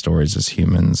process stories as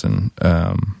humans. And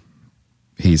I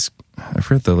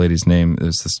forget the lady's name.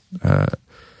 There's this,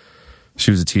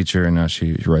 she was a teacher and now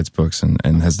she writes books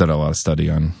and has done a lot of study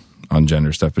on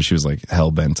gender stuff, but she was like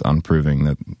hell-bent on proving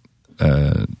that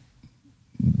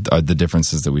the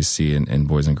differences that we see in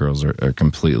boys and girls are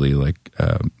completely like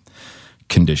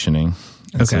conditioning.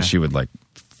 And so she would like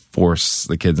force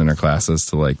the kids in her classes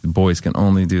to like, boys can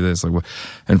only do this. Like,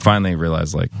 and finally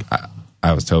realized like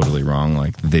I was totally wrong.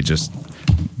 Like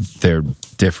they're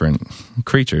different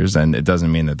creatures, and it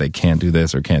doesn't mean that they can't do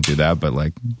this or can't do that, but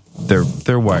like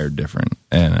they're wired different.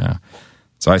 And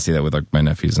so I see that with like my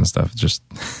nephews and stuff. Just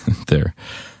they're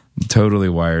totally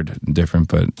wired different,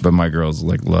 but my girls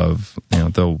like love,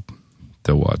 they'll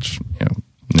watch,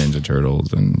 Ninja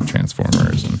Turtles and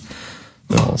Transformers, and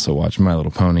they'll also watch My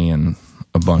Little Pony and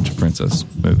a bunch of princess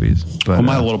movies. But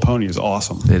My Little Pony is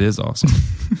awesome. It is awesome.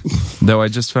 Though I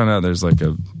just found out there's like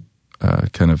a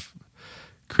kind of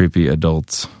creepy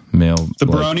adult male The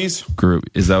Bronies group.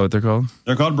 Is that what they're called?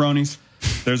 They're called Bronies.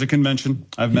 There's a convention.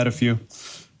 I've met a few.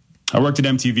 I worked at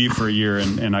MTV for a year,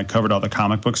 and I covered all the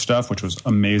comic book stuff, which was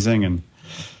amazing. And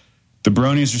the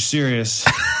Bronies are serious.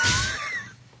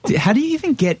 How do you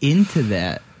even get into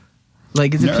that?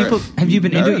 Like, is it people? Have you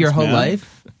been into it your whole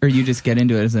life, or you just get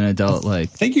into it as an adult? Like,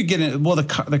 I think you get in. Well,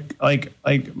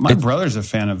 my brother's a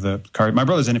fan of the card. My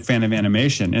brother's a fan of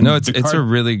animation. And no, it's a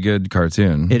really good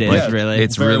cartoon. It is really.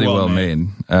 It's really well made.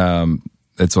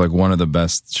 It's like one of the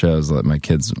best shows that my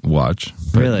kids watch.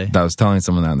 But really, I was telling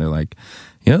someone that, and they're like,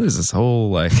 there's this whole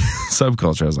like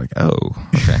subculture. I was like, oh,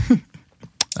 okay.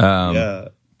 Yeah.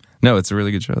 No, it's a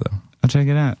really good show though. I'll check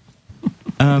it out.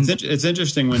 It's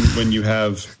interesting when you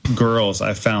have girls.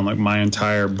 I found like my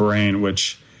entire brain,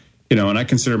 which, and I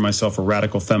consider myself a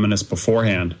radical feminist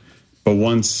beforehand, but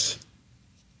once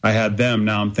I had them,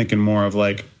 now I'm thinking more of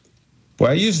like, well,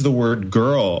 I use the word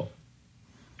girl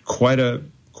quite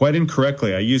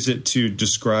incorrectly. I use it to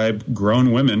describe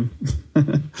grown women,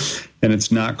 and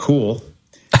it's not cool.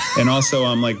 And also,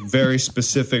 I'm like very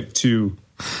specific to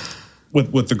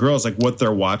with the girls, like what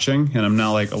they're watching, and I'm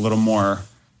now like a little more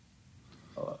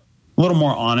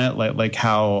on it, like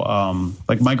how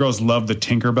like my girls love the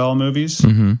Tinkerbell movies,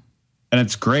 and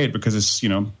it's great because it's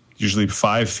usually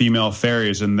 5 female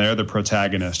fairies and they're the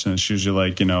protagonist, and it's usually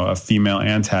like a female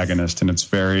antagonist, and it's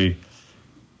very,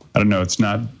 I don't know, it's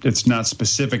not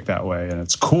specific that way, and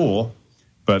it's cool.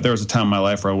 But there was a time in my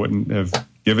life where I wouldn't have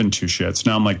given 2 shits.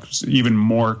 Now I'm like even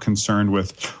more concerned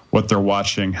with what they're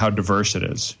watching, how diverse it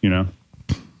is,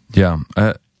 Yeah,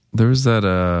 there was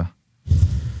that.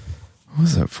 What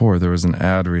was that for? There was an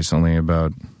ad recently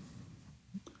about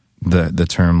the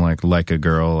term like a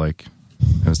girl. Like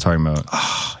it was talking about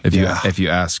if you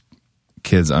ask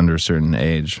kids under a certain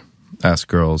age, ask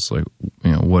girls like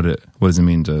what does it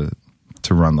mean to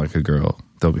run like a girl?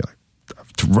 They'll be like,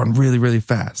 to run really, really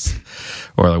fast.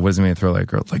 Or like, what does it mean to throw like a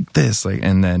girl? Like this, like,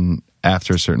 and then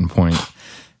after a certain point,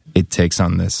 it takes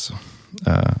on this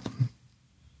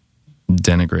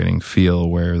denigrating feel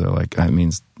where they're like, it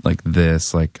means like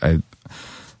this, like I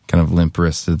kind of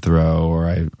limp-wristed throw, or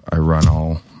I run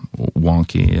all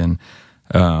wonky. And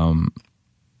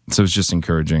so it's just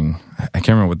encouraging. I can't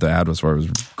remember what the ad was for. It was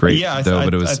great,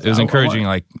 but it was encouraging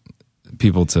like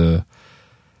people to,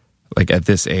 like at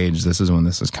this age, this is when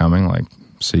this is coming, like,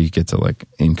 so you get to like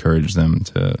encourage them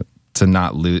to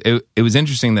not lose. It was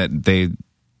interesting that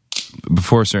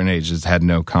before a certain age, just had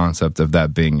no concept of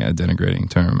that being a denigrating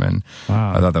term, and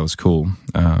Wow. I thought that was cool.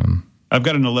 I've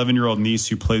got an 11-year-old niece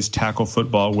who plays tackle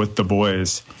football with the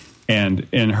boys, and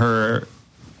in her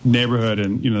neighborhood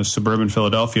in suburban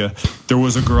Philadelphia, there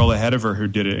was a girl ahead of her who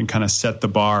did it and kind of set the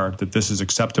bar that this is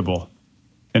acceptable,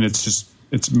 and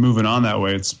it's moving on that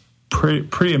way. It's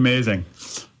pretty amazing.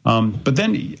 But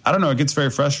then I don't know, it gets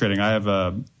very frustrating. I have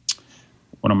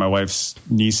one of my wife's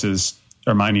nieces.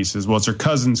 Or my nieces. Well, it's her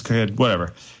cousin's kid.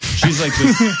 Whatever. She's like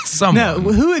this. No,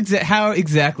 how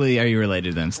exactly are you related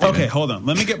to them, Steven? Okay, hold on.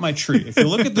 Let me get my tree. If you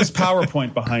look at this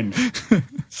PowerPoint behind me,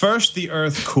 first the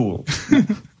Earth cooled. All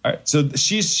right, so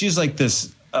she's like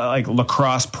this like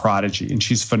lacrosse prodigy, and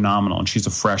she's phenomenal, and she's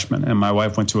a freshman. And my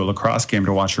wife went to a lacrosse game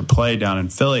to watch her play down in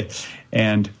Philly.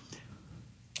 And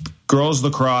girls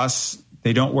lacrosse,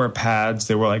 they don't wear pads.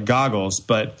 They wear like goggles,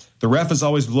 but the ref is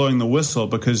always blowing the whistle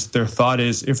because their thought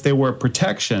is if they wear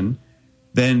protection,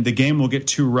 then the game will get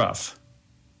too rough.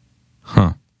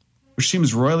 Huh. Which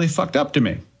seems royally fucked up to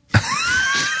me.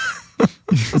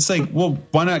 It's like, well,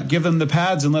 why not give them the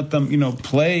pads and let them,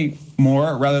 play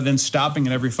more rather than stopping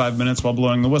it every 5 minutes while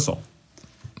blowing the whistle?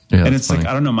 Yeah, and it's funny. like,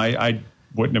 I don't know, I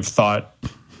wouldn't have thought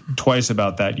twice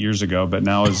about that years ago, but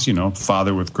now as,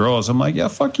 father with girls, I'm like, yeah,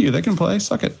 fuck you. They can play.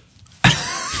 Suck it.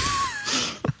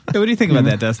 Hey, what do you think about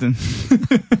that, Dustin?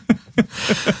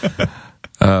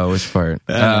 Which part?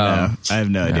 I don't know. I have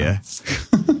no idea.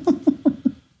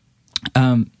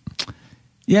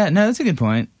 Yeah, no, that's a good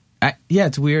point.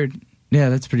 It's weird. Yeah,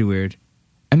 that's pretty weird.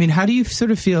 I mean, how do you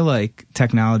sort of feel like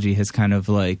technology has kind of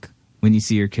like, when you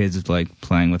see your kids like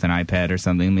playing with an iPad or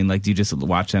something, I mean, like, do you just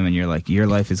watch them and you're like, your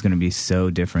life is going to be so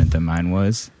different than mine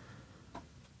was?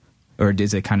 Or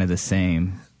is it kind of the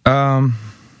same?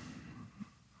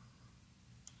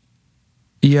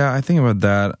 Yeah, I think about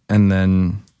that, and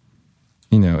then,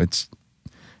 it's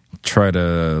try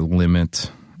to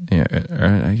limit. Yeah,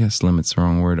 I guess limit's the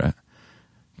wrong word. I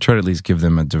try to at least give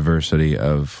them a diversity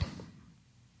of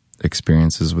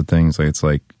experiences with things. Like, it's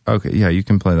like, okay, yeah, you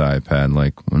can play the iPad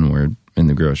like when we're in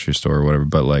the grocery store or whatever,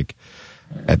 but like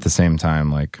at the same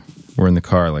time, like we're in the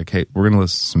car, like, hey, we're gonna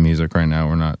listen to some music right now.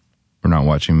 We're not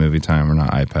watching movie time. We're not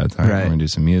iPad time. Right. We're gonna do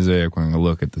some music. We're gonna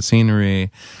look at the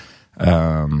scenery.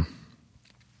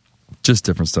 Just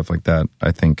different stuff like that,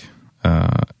 I think,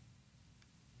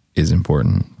 is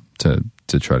important to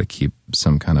try to keep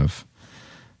some kind of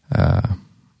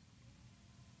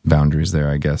boundaries there,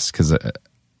 I guess. Because,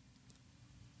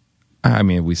 I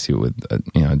mean, we see it with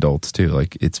adults too.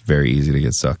 Like, it's very easy to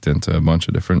get sucked into a bunch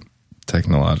of different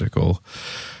technological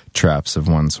traps of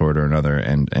one sort or another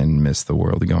and miss the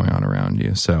world going on around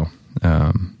you. So,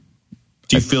 do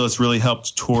you feel it's really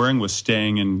helped touring with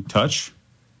staying in touch?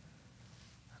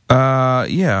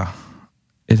 Yeah,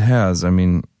 it has. I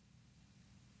mean,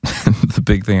 the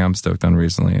big thing I'm stoked on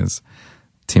recently is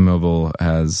T-Mobile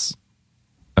has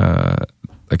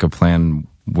like a plan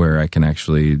where I can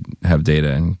actually have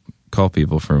data and call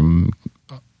people from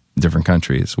different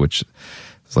countries, which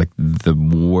is like the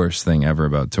worst thing ever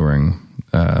about touring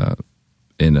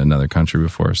in another country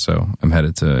before. So I'm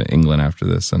headed to England after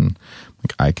this, and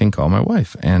like, I can call my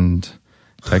wife and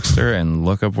text her and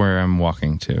look up where I'm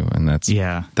walking to, and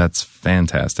that's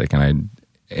fantastic. And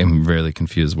I am really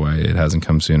confused why it hasn't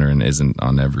come sooner and isn't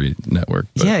on every network.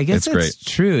 But yeah, I guess it's that's great.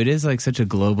 true. It is like such a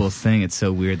global thing. It's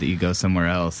so weird that you go somewhere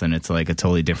else and it's like a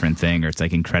totally different thing, or it's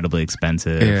like incredibly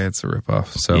expensive. Yeah, it's a ripoff.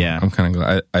 So Yeah. I'm kind of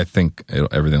glad. I think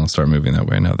everything will start moving that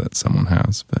way now that someone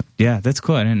has. But Yeah, that's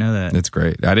cool. I didn't know that. it's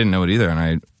great. I didn't know it either,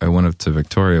 and I went up to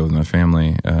Victoria with my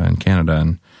family in Canada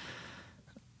and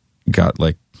got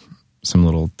like some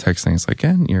little text thing. It's like,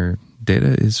 and your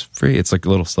data is free. It's like a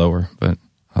little slower, but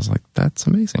I was like, that's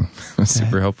amazing. It's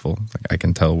super helpful. It's like I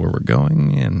can tell where we're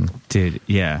going. And Dude,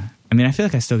 yeah. I mean, I feel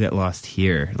like I still get lost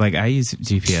here. Like, I use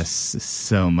GPS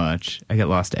so much. I get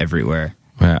lost everywhere.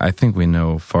 I think we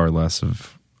know far less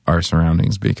of our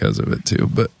surroundings because of it too.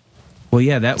 But Well,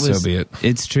 yeah, that was... so be it.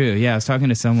 It's true. Yeah, I was talking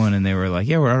to someone and they were like,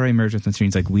 yeah, we're already merged with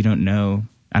machines. Like, we don't know...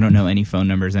 I don't know any phone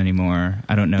numbers anymore.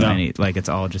 I don't know any... Like, it's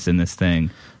all just in this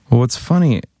thing. Well, what's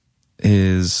funny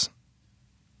is,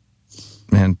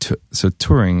 man, so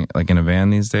touring like in a van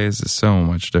these days is so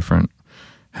much different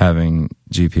having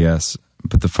GPS.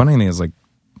 But the funny thing is, like,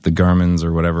 the Garmins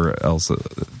or whatever else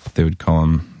they would call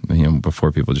them,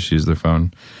 before people just use their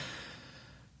phone,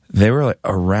 they were like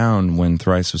around when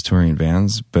Thrice was touring in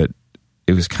vans, but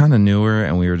it was kind of newer,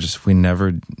 and we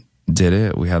never did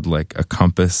it. We had like a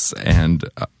compass and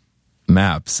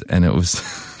maps, and it was...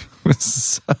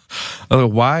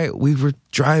 why we were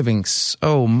driving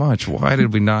so much? Why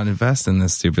did we not invest in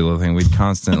this stupid little thing? We'd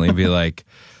constantly be like,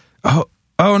 oh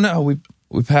no,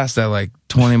 we passed that like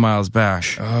 20 miles back.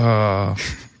 Oh.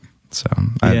 So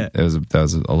that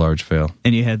was a large fail.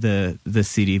 And you had the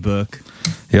CD book.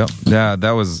 Yep. Yeah,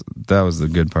 that was the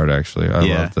good part, actually. I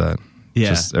loved that. Yeah.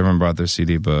 Just everyone brought their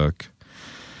CD book.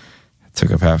 It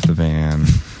took up half the van.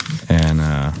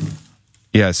 And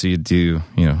so you do,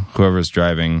 whoever's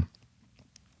driving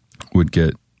would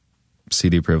get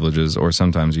CD privileges, or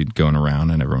sometimes you'd go in a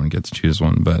round and everyone gets to choose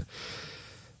one. But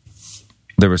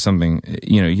there was something,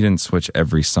 you didn't switch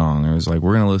every song. It was like,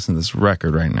 we're going to listen to this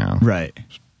record right now. Right.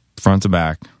 Front to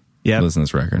back. Yeah. Listen to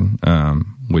this record,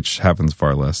 which happens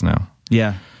far less now.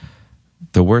 Yeah.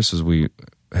 The worst was we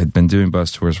had been doing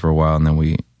bus tours for a while, and then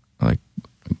we're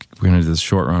going to do this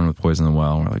short run with Poison the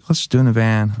Well. And we're like, let's just do it in the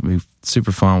van. It'll be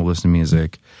super fun. We'll listen to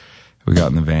music. We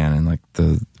got in the van, and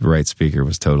the right speaker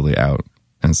was totally out.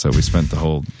 And so we spent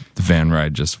the van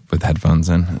ride just with headphones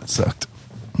in. It sucked.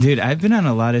 Dude, I've been on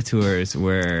a lot of tours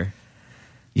where,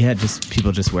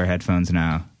 people just wear headphones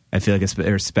now. I feel like,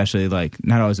 especially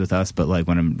not always with us, but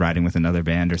when I'm riding with another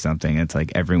band or something, it's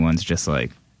everyone's just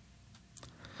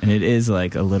and it is a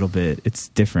little bit, it's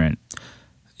different.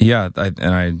 Yeah,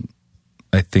 I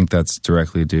think that's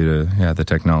directly due to the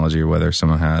technology, or whether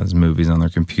someone has movies on their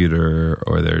computer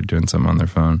or they're doing something on their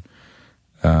phone.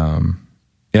 The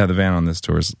van on this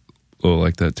tour is a little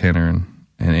like that. Tanner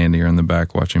and Andy are in the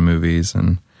back watching movies,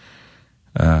 and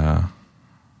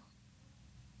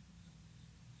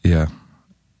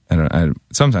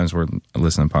sometimes we're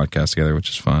listening to podcasts together, which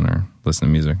is fun, or listening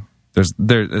to music.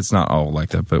 It's not all like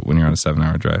that, but when you're on a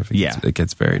 7-hour drive, it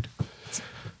gets varied.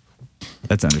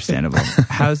 That's understandable.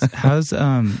 How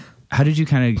did you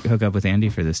kind of hook up with Andy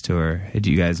for this tour? Did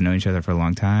you guys know each other for a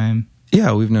long time?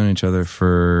 Yeah, we've known each other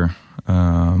for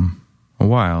a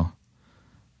while.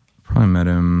 Probably met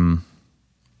him,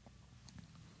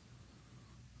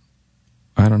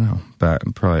 I don't know,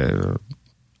 probably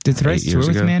Did Thrice tour with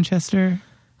ago. Manchester?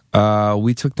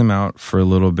 We took them out for a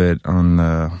little bit on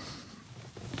the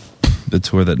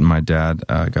tour that my dad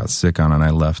got sick on, and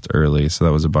I left early, so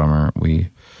that was a bummer. We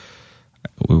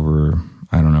were,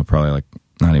 I don't know, probably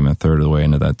not even a third of the way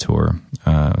into that tour.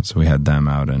 So we had them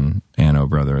out, and Anno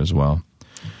Brother as well.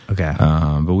 Okay.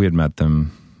 But we had met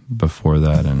them before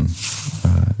that, and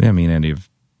me and Andy have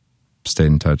stayed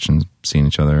in touch and seen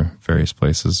each other various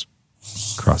places,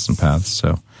 crossing paths.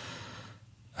 So,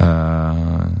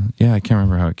 I can't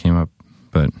remember how it came up,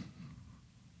 but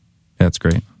it's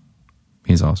great.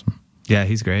 He's awesome. Yeah,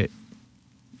 he's great.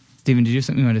 Steven, did you have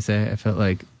something you wanted to say? I thought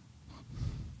I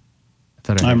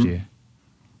heard you.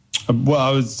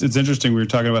 Well, it's interesting. We were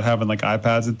talking about having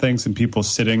iPads and things, and people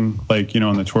sitting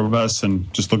on the tour bus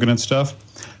and just looking at stuff.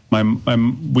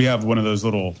 We have one of those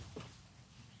little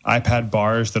iPad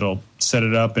bars that'll set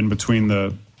it up in between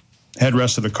the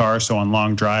headrest of the car, so on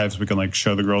long drives we can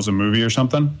show the girls a movie or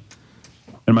something.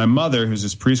 And my mother, who's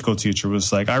this preschool teacher,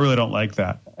 was like, I really don't like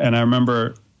that. And I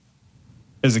remember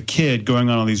as a kid going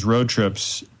on all these road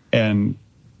trips, and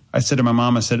I said to my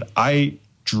mom, I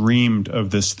dreamed of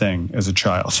this thing as a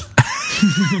child.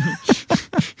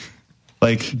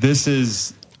 This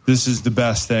is the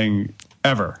best thing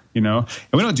ever, and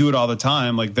we don't do it all the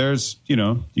time. There's,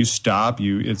 you stop,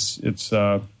 it's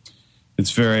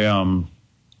very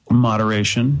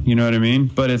moderation, you know what I mean?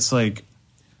 But it's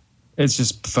it's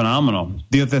just phenomenal.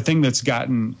 The thing that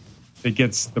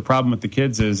gets the problem with the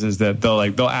kids is that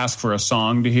they'll ask for a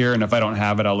song to hear, and if I don't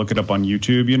have it, I'll look it up on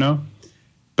YouTube,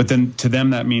 But then to them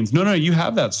that means no, you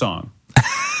have that song.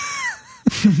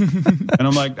 And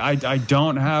I'm like, I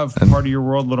don't have Part of Your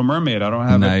World, Little Mermaid. I don't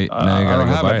have it. I don't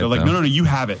have it. They're like, no, you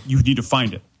have it. You need to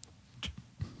find it.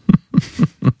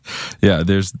 Yeah,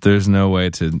 there's no way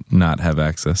to not have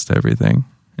access to everything,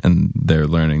 and they're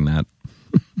learning that.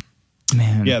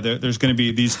 Man. Yeah, there's going to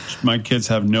be my kids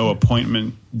have no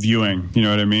appointment viewing. You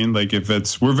know what I mean? We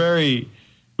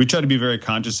try to be very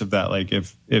conscious of that.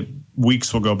 If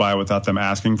weeks will go by without them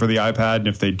asking for the iPad, and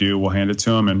if they do, we'll hand it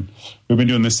to them. And we've been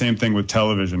doing the same thing with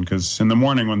television, because in the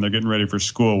morning when they're getting ready for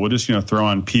school, we'll just throw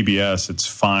on PBS. It's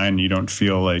fine. You don't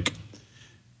feel like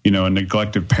a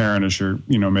neglected parent as you're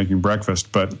making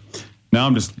breakfast. But now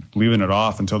I'm just leaving it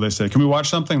off until they say, "Can we watch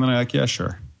something?" Then I'm like, "Yeah,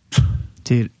 sure."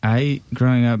 Dude,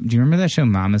 growing up, do you remember that show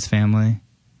Mama's Family?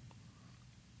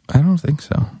 I don't think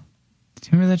so. Do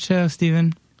you remember that show,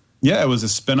 Steven? Yeah, it was a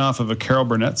spinoff of a Carol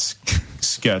Burnett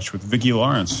sketch with Vicki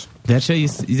Lawrence. That show,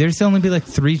 there'd only be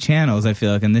 3 channels, I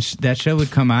feel like, and that show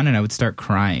would come on and I would start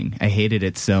crying. I hated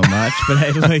it so much, but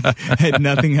I had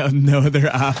nothing else, no other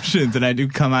options, and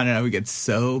I'd come on and I would get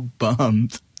so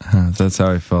bummed. That's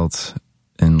how I felt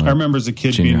in I remember as a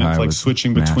kid being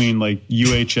switching MASH. between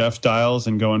UHF dials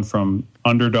and going from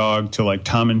Underdog to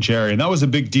Tom and Jerry, and that was a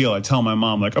big deal. I tell my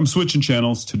mom I'm switching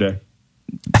channels today.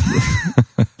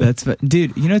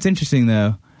 Dude, you know what's interesting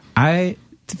though? I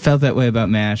felt that way about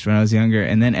MASH when I was younger,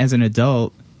 and then as an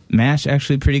adult, MASH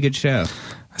actually a pretty good show.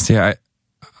 See,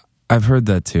 I've heard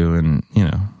that too, and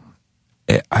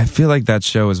I feel like that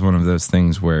show is one of those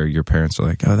things where your parents are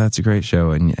like, "Oh, that's a great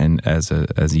show," and as a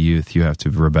youth, you have to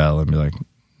rebel and be like,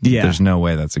 Yeah. There's no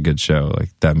way that's a good show. Like,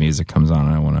 that music comes on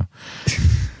and I want to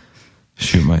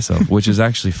shoot myself, which is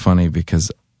actually funny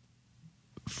because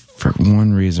for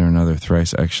one reason or another,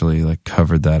 Thrice actually like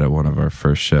covered that at one of our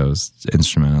first shows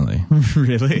instrumentally.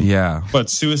 Really? Yeah. But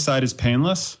Suicide is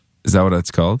Painless? Is that what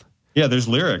it's called? Yeah, there's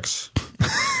lyrics.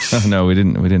 Oh, no, we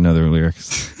didn't know there were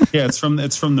lyrics. Yeah, it's from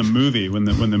the movie when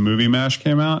the movie MASH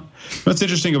came out. What's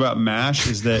interesting about MASH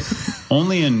is that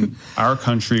only in our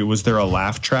country was there a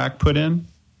laugh track put in.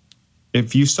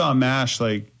 If you saw MASH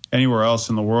like anywhere else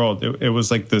in the world, it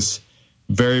was like this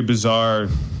very bizarre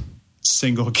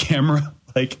single camera,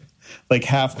 like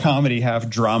half comedy, half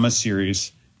drama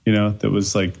series. That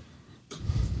was like.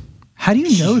 How do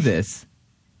you know this?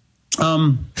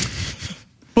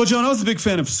 Well, John, I was a big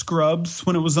fan of Scrubs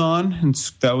when it was on, and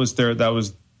that was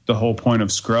the whole point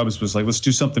of Scrubs was like, let's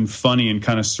do something funny and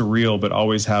kind of surreal, but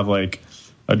always have like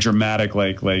a dramatic,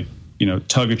 like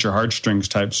tug at your heartstrings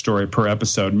type story per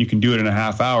episode, and you can do it in a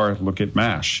half hour. Look at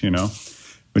MASH,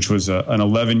 which was an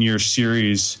 11-year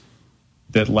series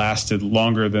that lasted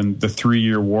longer than the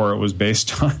 3-year war it was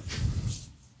based on.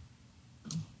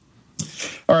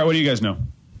 All right, what do you guys know?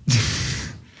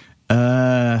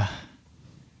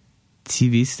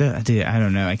 TV stuff? Dude, I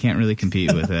don't know. I can't really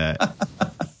compete with that.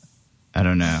 I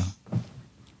don't know.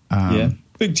 Yeah,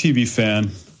 big TV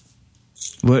fan.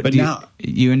 What? But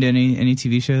you into any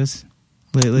TV shows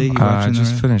lately? You I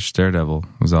just finished Daredevil.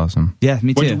 It was awesome. Yeah,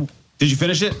 me too. Did you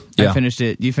finish it? Yeah. I finished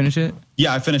it. You finish it?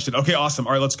 Yeah, I finished it. Okay, awesome.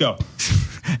 All right, let's go.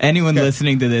 Anyone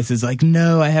listening to this is like,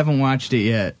 no, I haven't watched it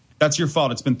yet. That's your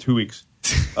fault. It's been 2 weeks.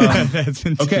 That's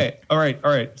been okay. All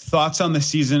right. Thoughts on the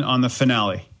season, on the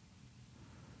finale?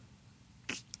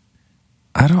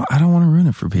 I don't want to ruin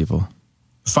it for people.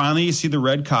 Finally, you see the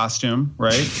red costume,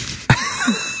 right?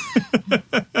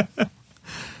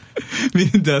 Me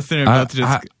and Dustin are about to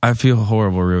just. I feel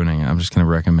horrible ruining it. I'm just going to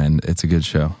recommend it's a good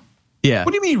show. Yeah.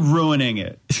 What do you mean ruining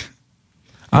it?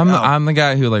 I'm the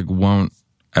guy who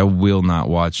I will not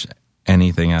watch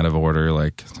anything out of order.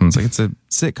 Like someone's like, it's a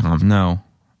sitcom. No,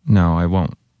 I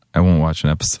won't. I won't watch an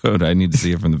episode. I need to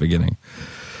see it from the beginning.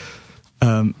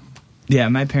 Yeah,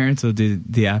 my parents will do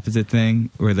the opposite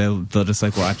thing where they'll just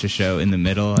like watch a show in the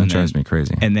middle and it drives me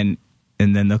crazy. And then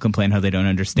they'll complain how they don't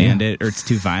understand it or it's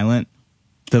too violent.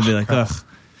 They'll be like, ugh,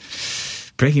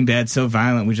 Breaking Bad's so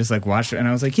violent. We just like watched it. And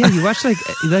I was like, yeah, you watched like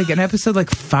an episode like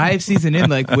 5 seasons in,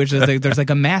 like which is like there's like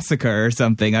a massacre or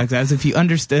something. As if you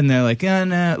understand, they're like, oh,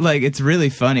 no, like it's really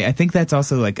funny. I think that's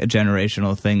also like a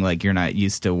generational thing. Like you're not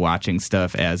used to watching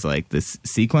stuff as like this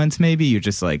sequence. Maybe you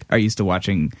just like are used to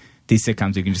watching these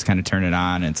sitcoms. You can just kind of turn it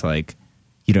on. It's like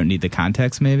you don't need the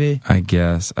context. Maybe I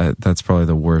guess that's probably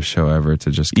the worst show ever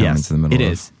to just come into the middle. It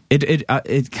is.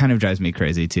 It kind of drives me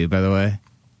crazy too. By the way,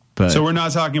 but so we're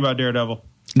not talking about Daredevil.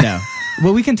 No.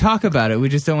 Well, we can talk about it. We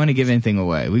just don't want to give anything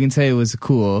away. We can say it was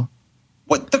cool.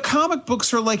 What the comic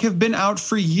books are like have been out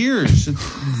for years.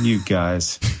 You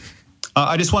guys.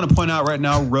 I just want to point out right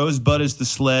now, Rosebud is the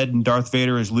sled and Darth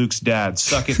Vader is Luke's dad.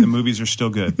 Suck it. The movies are still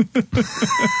good.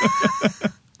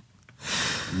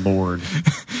 Lord.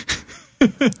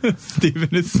 Steven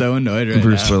is so annoyed right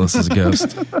Bruce now. Willis is a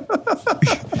ghost.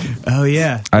 Oh,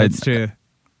 yeah. That's true.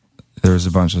 There was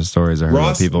a bunch of stories I heard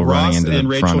about people running into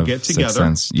the front of Sixth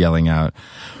Sense, yelling out,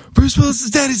 "Bruce Willis's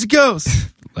daddy's a ghost!"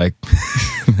 Like,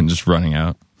 and just running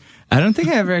out. I don't think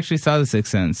I ever actually saw The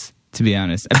Sixth Sense, to be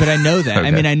honest. But I know that. Okay.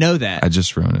 I mean, I know that. I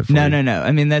just ruined it for you. No.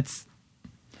 I mean, I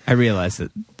realize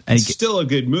it. It's still a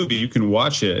good movie. You can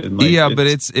watch it. And but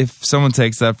if someone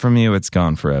takes that from you, it's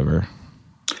gone forever.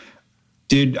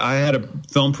 Dude, I had a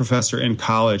film professor in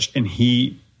college, and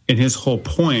his whole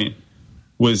point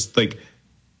was like,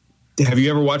 have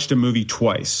you ever watched a movie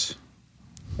twice?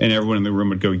 And everyone in the room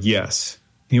would go, yes.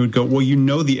 He would go, well, you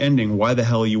know the ending. Why the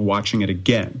hell are you watching it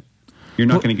again? You're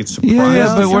not going to get surprised.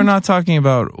 Yeah, but we're not talking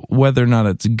about whether or not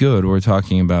it's good. We're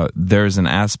talking about there's an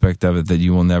aspect of it that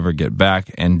you will never get back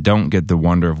and don't get the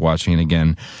wonder of watching it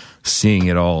again, seeing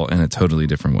it all in a totally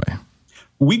different way.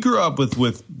 We grew up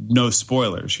with no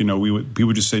spoilers. We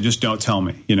would just say, just don't tell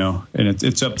me, and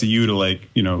it's up to you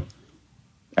to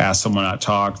ask someone not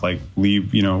talk, like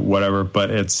leave, whatever.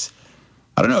 But I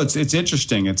don't know. It's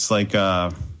interesting. It's like,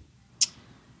 I'm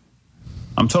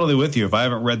totally with you. If I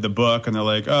haven't read the book and they're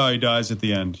like, oh, he dies at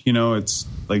the end, it's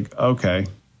like, okay.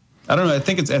 I don't know. I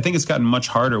think it's gotten much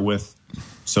harder with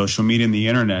social media and the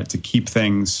internet to keep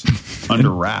things under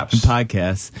wraps. And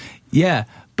podcasts. Yeah,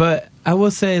 but I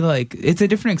will say, like, it's a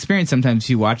different experience sometimes.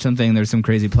 You watch something, there's some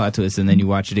crazy plot twist, and then you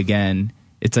watch it again.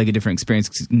 It's like a different experience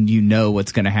 'cause you know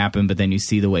what's going to happen, but then you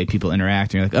see the way people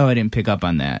interact, and you're like, oh, I didn't pick up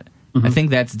on that. I think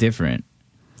that's different.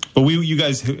 But you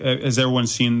guys, has everyone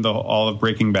seen all of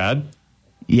Breaking Bad?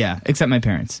 Yeah, except my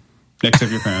parents.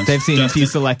 Except your parents. They've seen a few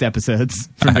select episodes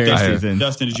from various seasons.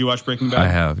 Dustin, did you watch Breaking Bad? I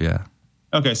have, yeah.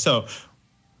 Okay, so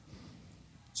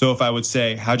if I would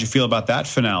say, how'd you feel about that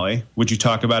finale? Would you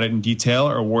talk about it in detail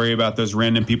or worry about those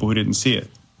random people who didn't see it?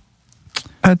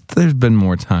 There's been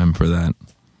more time for that.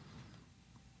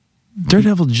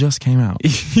 Daredevil just came out.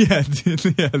 Yeah,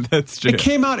 dude, yeah, that's true. It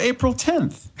came out April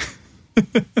 10th.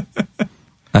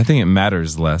 I think it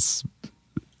matters less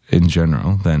in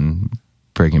general than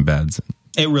Breaking Bad's.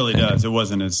 It really does. It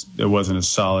wasn't as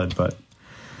solid, but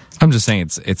I'm just saying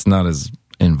it's not as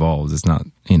involved. It's not,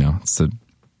 it's the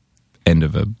end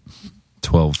of a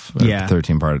 12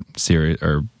 13 part series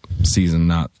or season,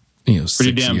 not, pretty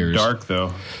 6 damn years. dark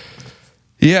though.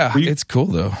 Yeah, it's cool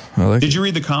though. I like Did you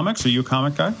read the comics? Are you a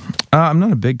comic guy? I'm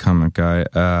not a big comic guy.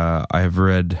 I have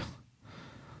read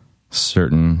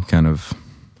certain kind of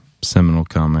seminal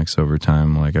comics over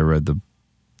time. Like I read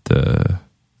the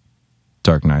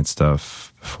Dark Knight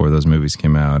stuff before those movies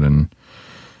came out, and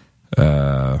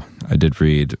I did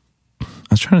read. I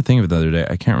was trying to think of it the other day.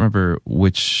 I can't remember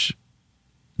which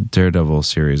Daredevil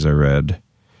series I read.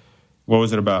 What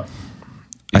was it about?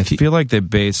 I feel like they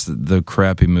based the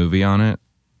crappy movie on it.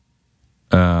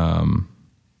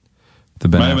 The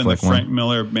Ben Might have been the Affleck one. Frank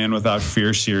Miller Man Without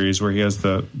Fear series where he has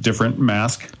the different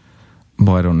mask.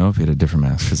 Well, I don't know if he had a different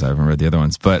mask because I haven't read the other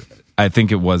ones, but I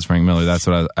think it was Frank Miller. That's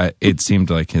what it seemed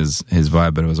like his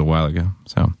vibe, but it was a while ago.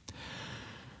 So,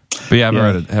 but yeah,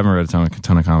 I haven't read a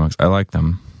ton of comics. I like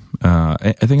them.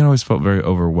 I think it always felt very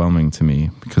overwhelming to me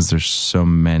because there's so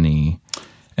many,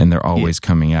 and they're always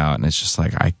coming out, and it's just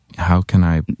like, how can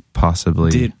I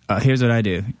possibly? Dude, here's what I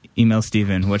do: email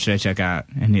Steven, what should I check out,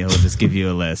 and he'll just give you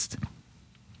a list.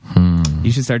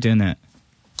 You should start doing that.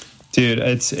 Dude,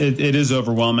 it is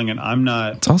overwhelming, and I'm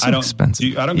not. It's also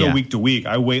expensive. I don't go week to week.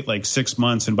 I wait like 6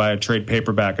 months and buy a trade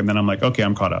paperback, and then I'm like, okay,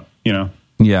 I'm caught up.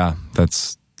 Yeah,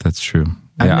 that's true.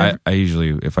 Yeah, I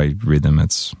usually, if I read them,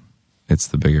 it's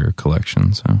the bigger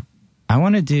collection. So I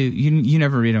want to do. You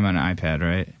never read them on an iPad,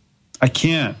 right? I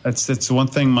can't. That's one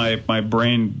thing my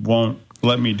brain won't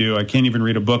let me do. I can't even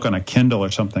read a book on a Kindle or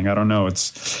something. I don't know.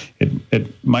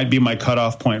 It might be my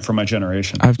cutoff point for my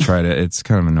generation. I've tried it. It's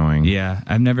kind of annoying. Yeah,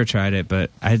 I've never tried it,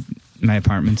 but my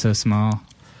apartment's so small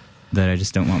that I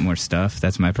just don't want more stuff.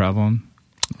 That's my problem.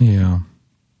 Yeah.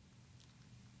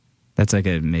 That's like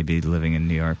a maybe living in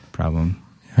New York problem.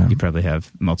 Yeah. You probably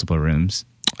have multiple rooms.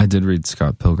 I did read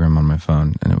Scott Pilgrim on my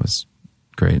phone, and it was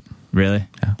great. Really?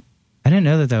 Yeah. I didn't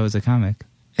know that was a comic.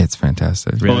 It's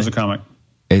fantastic. What was the comic?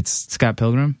 It's Scott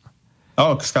Pilgrim?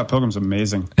 Oh, Scott Pilgrim's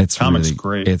amazing. Comic's really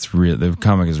great. The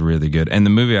comic is really good, and the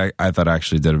movie I thought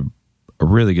actually did a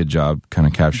really good job kind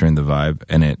of capturing the vibe,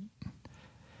 and it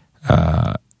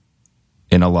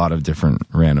in a lot of different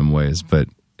random ways. But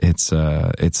it's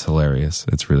hilarious.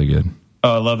 It's really good.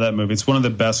 Oh, I love that movie. It's one of the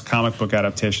best comic book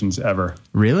adaptations ever.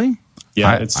 Really?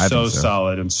 Yeah, it's I so think so.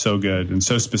 solid and so good and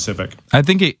so specific. I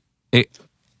think it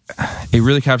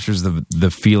really captures the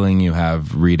feeling you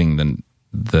have reading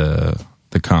the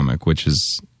comic, which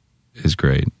is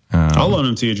great. I'll loan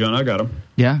them to you, John. I got them.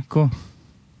 Yeah, cool.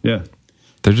 Yeah,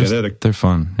 They're just they're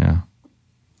fun. Yeah,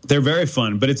 they're very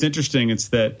fun. But it's interesting. It's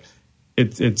that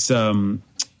it's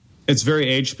very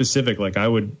age specific. Like I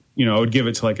would give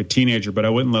it to like a teenager, but I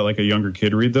wouldn't let like a younger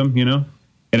kid read them.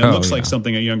 And it looks like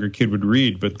something a younger kid would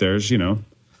read, but there's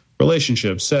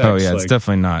relationships, sex. Oh yeah, it's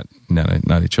definitely not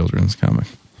a children's comic.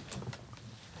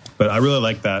 But I really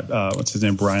like that. What's his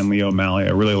name? Brian Lee O'Malley.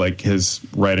 I really like his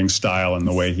writing style and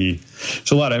the way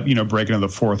it's a lot of, breaking of the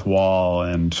fourth wall.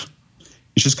 And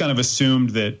it's just kind of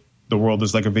assumed that the world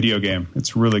is like a video game.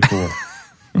 It's really cool.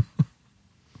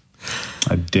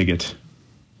 I dig it.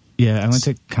 Yeah, I went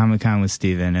to Comic-Con with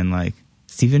Steven, and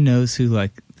Steven knows who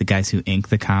the guys who ink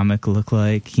the comic look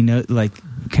like. He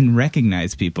can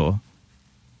recognize people.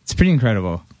 It's pretty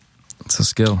incredible. It's a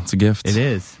skill. It's a gift. It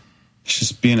is. It's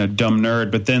just being a dumb nerd.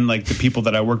 But then the people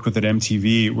that I worked with at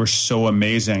MTV were so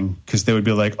amazing because they would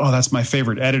be like, oh, that's my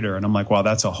favorite editor. And I'm like, wow,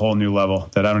 that's a whole new level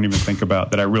that I don't even think about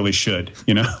that I really should,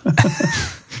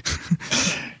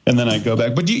 And then I go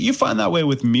back. But you find that way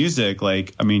with music?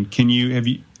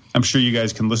 I'm sure you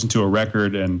guys can listen to a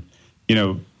record and,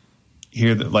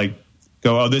 hear that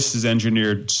go, oh, this is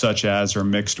engineered such as or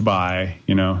mixed by,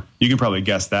 you can probably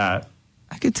guess that.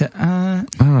 I could tell. I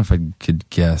don't know if I could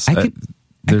guess.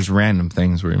 there's random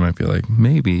things where you might be like,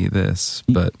 maybe this,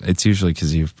 but it's usually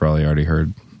because you've probably already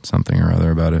heard something or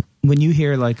other about it. When you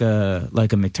hear like a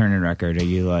McTurnan record, are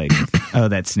you like, oh,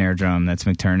 that snare drum, that's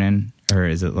McTurnan? Or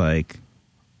is it like...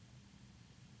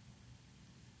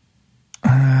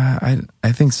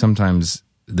 I think sometimes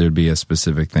there'd be a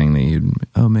specific thing that you'd,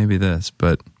 oh, maybe this,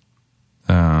 but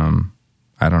I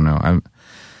don't know.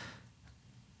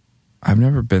 I've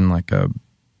never been like a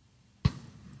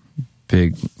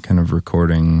big kind of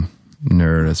recording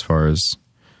nerd as far as,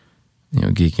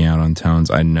 geeking out on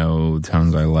tones. I know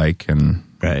tones I like, and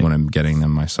when I'm getting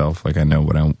them myself, like I know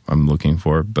what I'm looking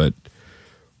for, and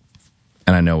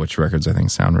I know which records I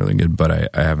think sound really good, but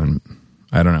I don't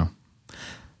know.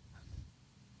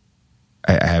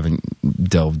 I haven't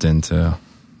delved into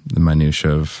the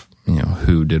minutia of,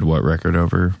 who did what record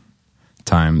over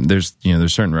time. There's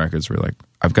certain records where like,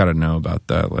 I've got to know about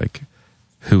that, like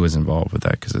who was involved with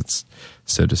that, because it's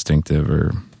so distinctive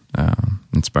or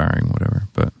inspiring, whatever.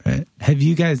 But have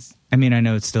you guys, I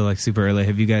know it's still like super early,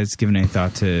 have you guys given any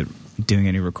thought to doing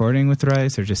any recording with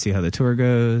Thrice, or just see how the tour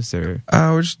goes? Or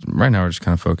right now we're just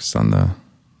kind of focused on the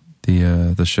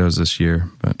shows this year.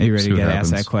 But are you ready to get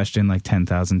asked that question like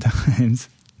 10,000 times?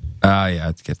 Yeah,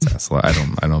 it gets asked a lot.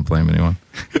 I don't blame anyone.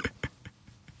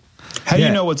 How do you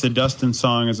know what's a Dustin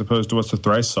song as opposed to what's a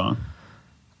Thrice song?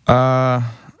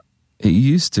 It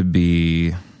used to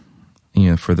be,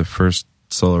 for the first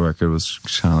solo record was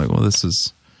kind of like, well,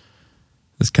 this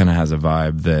kind of has a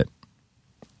vibe that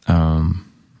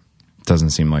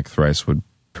doesn't seem like Thrice would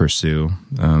pursue.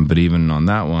 But even on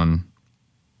that one,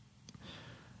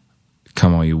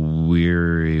 Come All You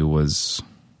Weary was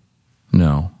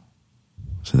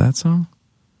it that song?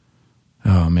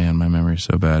 Oh man, my memory's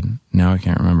so bad. Now I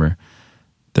can't remember.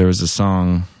 There was a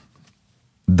song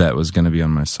that was going to be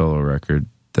on my solo record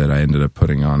that I ended up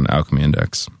putting on Alchemy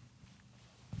Index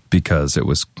because it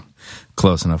was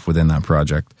close enough within that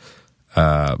project.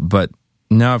 But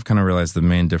now I've kind of realized the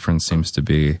main difference seems to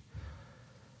be,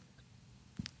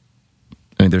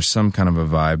 there's some kind of a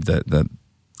vibe that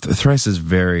Thrice is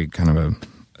very kind of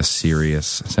a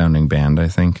serious sounding band, I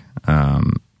think,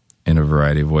 in a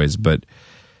variety of ways, but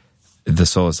the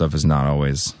solo stuff is not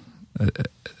always, it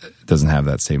doesn't have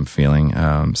that same feeling.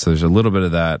 So there's a little bit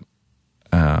of that,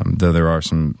 though there are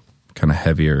some kind of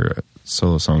heavier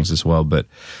solo songs as well. But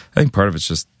I think part of it's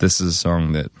just, this is a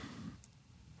song that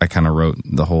I kind of wrote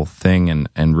the whole thing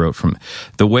and wrote from,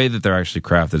 the way that they're actually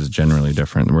crafted is generally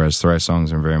different, whereas Thrice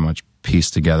songs are very much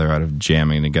pieced together out of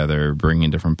jamming together, bringing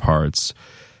different parts,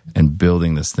 and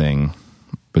building this thing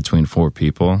between four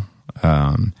people.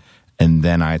 And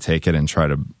then I take it and try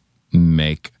to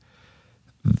make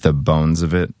the bones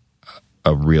of it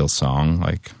a real song.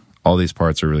 Like, all these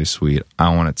parts are really sweet.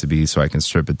 I want it to be, so I can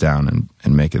strip it down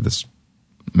and make it this,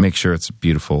 make sure it's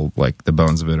beautiful. Like, the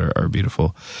bones of it are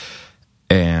beautiful.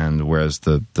 And whereas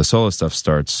the solo stuff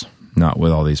starts not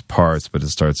with all these parts, but it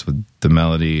starts with the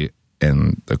melody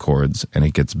and the chords, and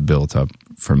it gets built up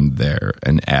from there,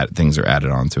 and things are added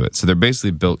onto it. So they're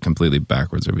basically built completely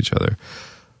backwards of each other.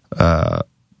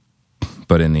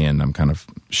 But in the end, I'm kind of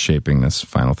shaping this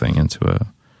final thing into a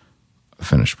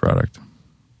finished product.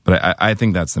 But I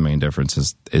think that's the main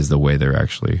difference is the way they're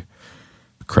actually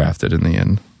crafted in the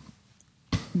end.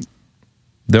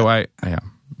 Though yeah.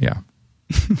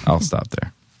 I'll stop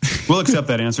there. We'll accept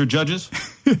that answer. Judges?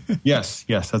 Yes,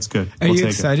 that's good. Are you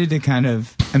excited to kind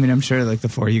of, I'm sure like the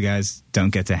four of you guys don't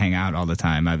get to hang out all the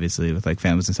time, obviously, with like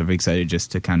families and stuff. Are you excited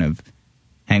just to kind of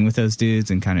hang with those dudes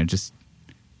and kind of just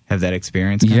have that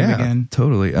experience kind of again?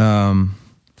 Totally.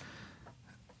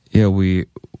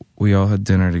 We all had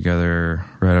dinner together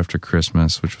right after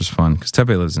Christmas, which was fun because Tepe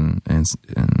lives in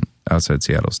outside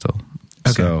Seattle still.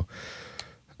 Okay. So,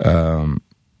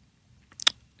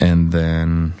 and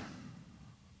then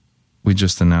we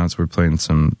just announced we're playing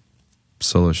some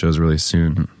solo shows really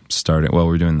soon.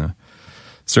 We're doing the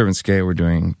Servant Skate. We're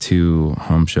doing 2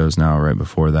 home shows now right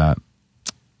before that.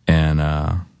 And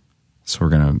so we're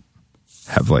going to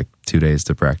have like 2 days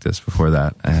to practice before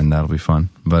that, and that'll be fun.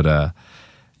 But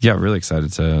really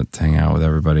excited to hang out with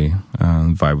everybody.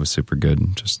 The vibe was super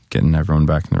good, just getting everyone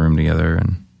back in the room together.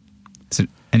 And so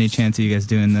any chance of you guys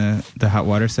doing the hot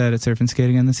water set at Surf and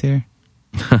Skate again this year?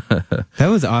 That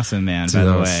was awesome, man. By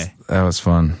the way, that was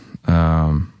fun.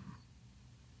 That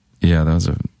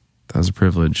was a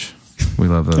privilege. We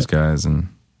love those guys, and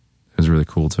it was really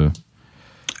cool to.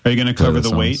 Are you going to cover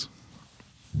the weight?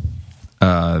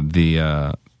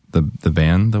 The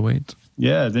band, The Weight.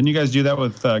 Yeah, didn't you guys do that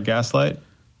with Gaslight?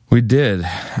 We did.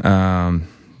 That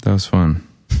was fun.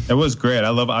 It was great.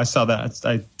 I saw that.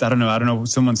 I don't know.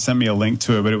 Someone sent me a link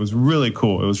to it, but it was really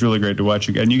cool. It was really great to watch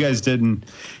you. And you guys didn't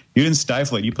You didn't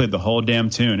stifle it. You played the whole damn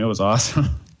tune. It was awesome.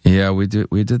 Yeah, we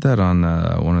did that on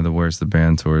one of the Where's the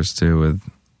Band tours too. With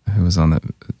who was on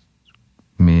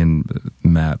me and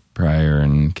Matt Pryor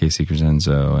and Casey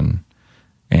Crescenzo and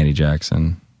Andy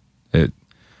Jackson.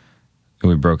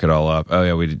 We broke it all up. Oh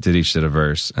yeah, we each did a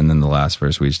verse, and then the last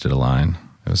verse we each did a line.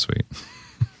 It was sweet.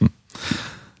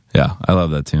 Yeah, I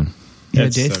love that tune. Yeah,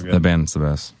 It's Jason, so good. The band's the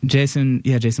best. Jason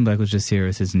Black was just here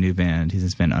with his new band. He's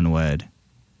just been Unwed.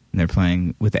 And they're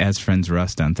playing with As Friends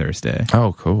Rust on Thursday.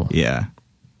 Oh, cool. Yeah.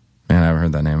 Man, I haven't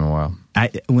heard that name in a while.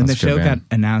 When That's the a good show got band.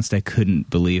 announced, I couldn't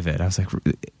believe it. I was like,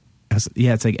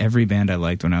 yeah, it's like every band I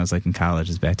liked when I was like in college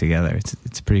is back together.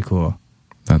 It's pretty cool.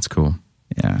 That's cool.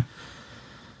 Yeah.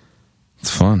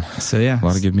 It's fun. So yeah. A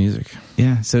lot of good music.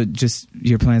 Yeah. So just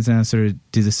your plans now, sort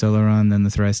of do the solo run, then the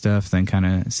Thrice stuff, then kind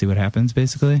of see what happens,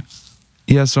 basically.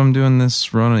 Yeah, so I'm doing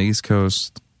this run on the East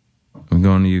Coast. I'm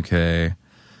going to UK.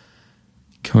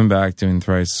 Coming back, doing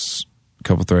Thrice, a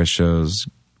couple Thrice shows,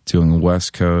 doing the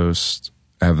West Coast.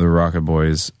 I have the Rocket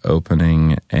Boys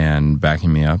opening and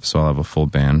backing me up, so I'll have a full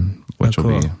band, which Oh,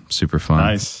 will cool. be super fun.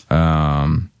 Nice.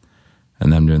 And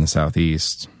then I'm doing the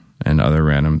Southeast and other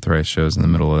random Thrice shows in the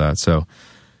middle of that. So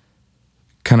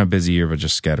kind of busy year, but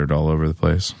just scattered all over the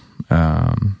place.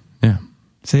 Yeah.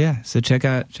 So yeah. So check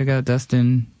out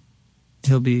Dustin.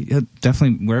 He'll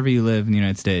definitely, wherever you live in the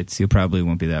United States, you probably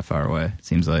won't be that far away, it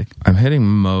seems like. I'm hitting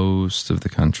most of the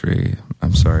country.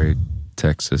 I'm sorry,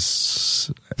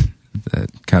 Texas, that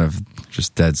kind of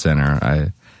just dead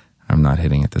center. I'm not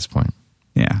hitting at this point.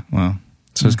 Yeah, well.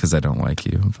 It's just because I don't like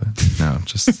you. But no,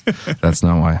 just that's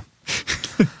not why.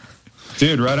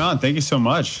 Dude, right on. Thank you so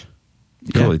much.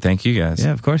 Cool. Thank you guys.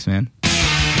 Yeah, of course, man.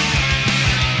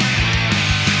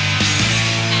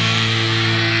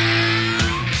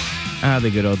 Ah,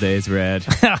 the good old days, Brad.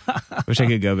 Wish I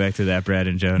could go back to that, Brad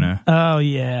and Jonah. Oh,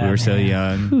 yeah. We were so man.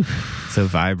 young, so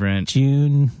vibrant.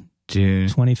 June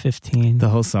 2015. The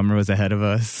whole summer was ahead of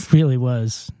us, Really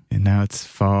was. and now it's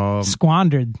fall.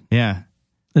 Squandered. Yeah,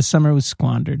 The summer was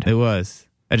squandered. it was.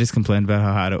 I just complained about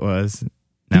how hot it was.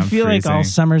 Now You I'm feel like all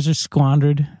freezing. summers are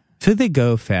squandered? I feel like they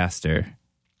go faster.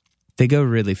 They go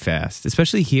really fast,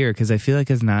 especially here, because I feel like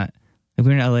it's not. Like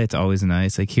we're in LA, it's always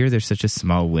nice. Like here, there's such a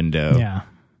small window. Yeah.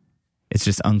 It's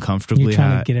just uncomfortably You're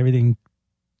trying hot. to get everything,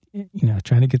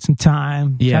 trying to get some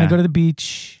time. Yeah. Trying to go to the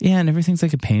beach. Yeah, and everything's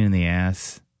like a pain in the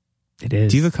ass. It is.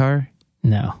 Do you have a car?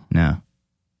 No. No,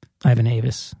 I have an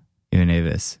Avis. you have an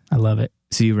Avis. I love it.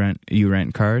 So you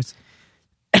rent cars?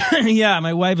 Yeah,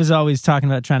 my wife is always talking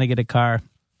about trying to get a car.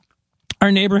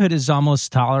 Our neighborhood is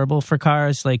almost tolerable for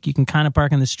cars. Like you can kind of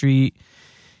park on the street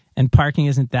and parking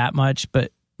isn't that much.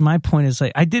 But my point is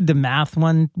like, I did the math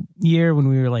one year when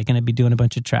we were like going to be doing a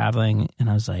bunch of traveling. And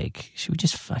I was like, should we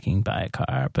just fucking buy a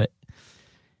car? But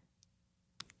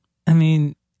I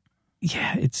mean,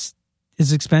 yeah, it's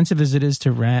as expensive as it is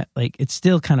to rent. Like it's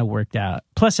still kind of worked out.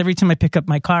 Plus every time I pick up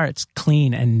my car, it's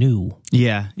clean and new.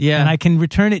 Yeah. And I can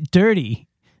return it dirty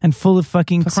and full of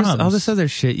fucking Plus, there's crumbs. all this other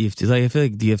shit you have to like. I feel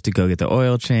like you have to go get the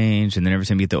oil change, and then every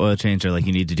time you get the oil change, they're like,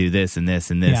 you need to do this and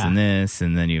this and this Yeah. and this,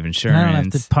 and then you have And insurance. I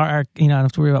don't have to park. I don't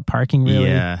have to worry about parking really.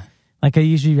 Yeah. Like I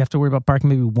usually have to worry about parking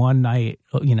maybe one night.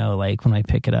 Like when I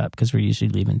pick it up because we're usually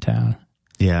leaving town,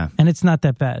 Yeah. and it's not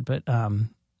that bad. But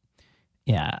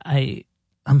yeah,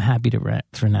 I'm happy to rent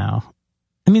for now.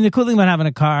 I mean, the cool thing about having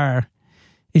a car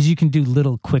is you can do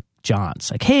little quick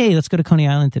jaunts, like hey, let's go to Coney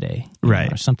Island today,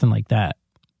 Right. or something like that.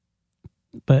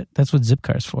 But that's what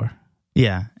Zipcar's for.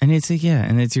 Yeah. And it's like, yeah.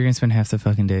 And you're going to spend half the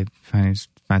fucking day find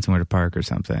somewhere to park or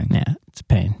something. Yeah, it's a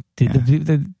pain.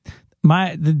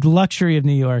 The luxury of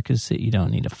New York is that you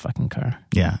don't need a fucking car.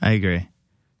 Yeah, I agree.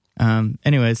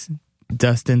 Anyways,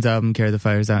 Dustin's album, Carry the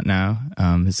Fire's out now.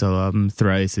 His solo album,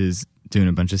 Thrice, is doing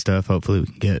a bunch of stuff. Hopefully we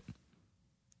can get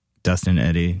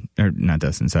Eddie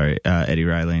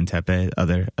Riley and Tepe,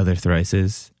 other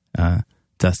Thrices.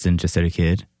 Dustin just had a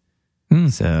kid.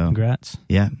 So Congrats.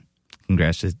 yeah,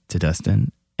 congrats to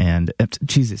Dustin. And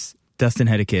Jesus, Dustin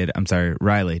had a kid. I'm sorry,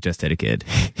 Riley just had a kid.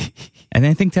 And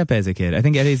I think Tepe has a kid. I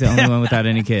think Eddie's the only one without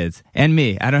any kids. And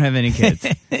me, I don't have any kids.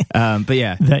 But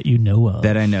yeah, That you know of.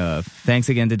 that I know of. Thanks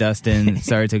again to Dustin.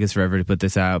 Sorry it took us forever to put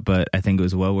this out, but I think it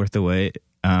was well worth the wait.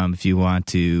 If you want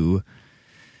to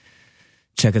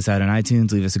check us out on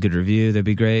iTunes, leave us a good review, that'd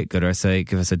be great. Go to our site,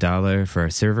 give us $1 for our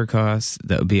server costs.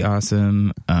 That would be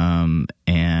awesome.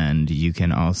 And you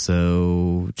can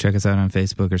also check us out on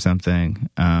Facebook or something.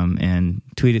 And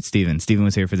tweet at Steven. Steven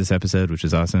was here for this episode, which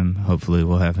is awesome. Hopefully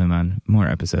we'll have him on more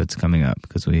episodes coming up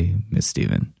because we miss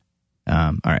Steven.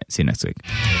 All right, see you next week.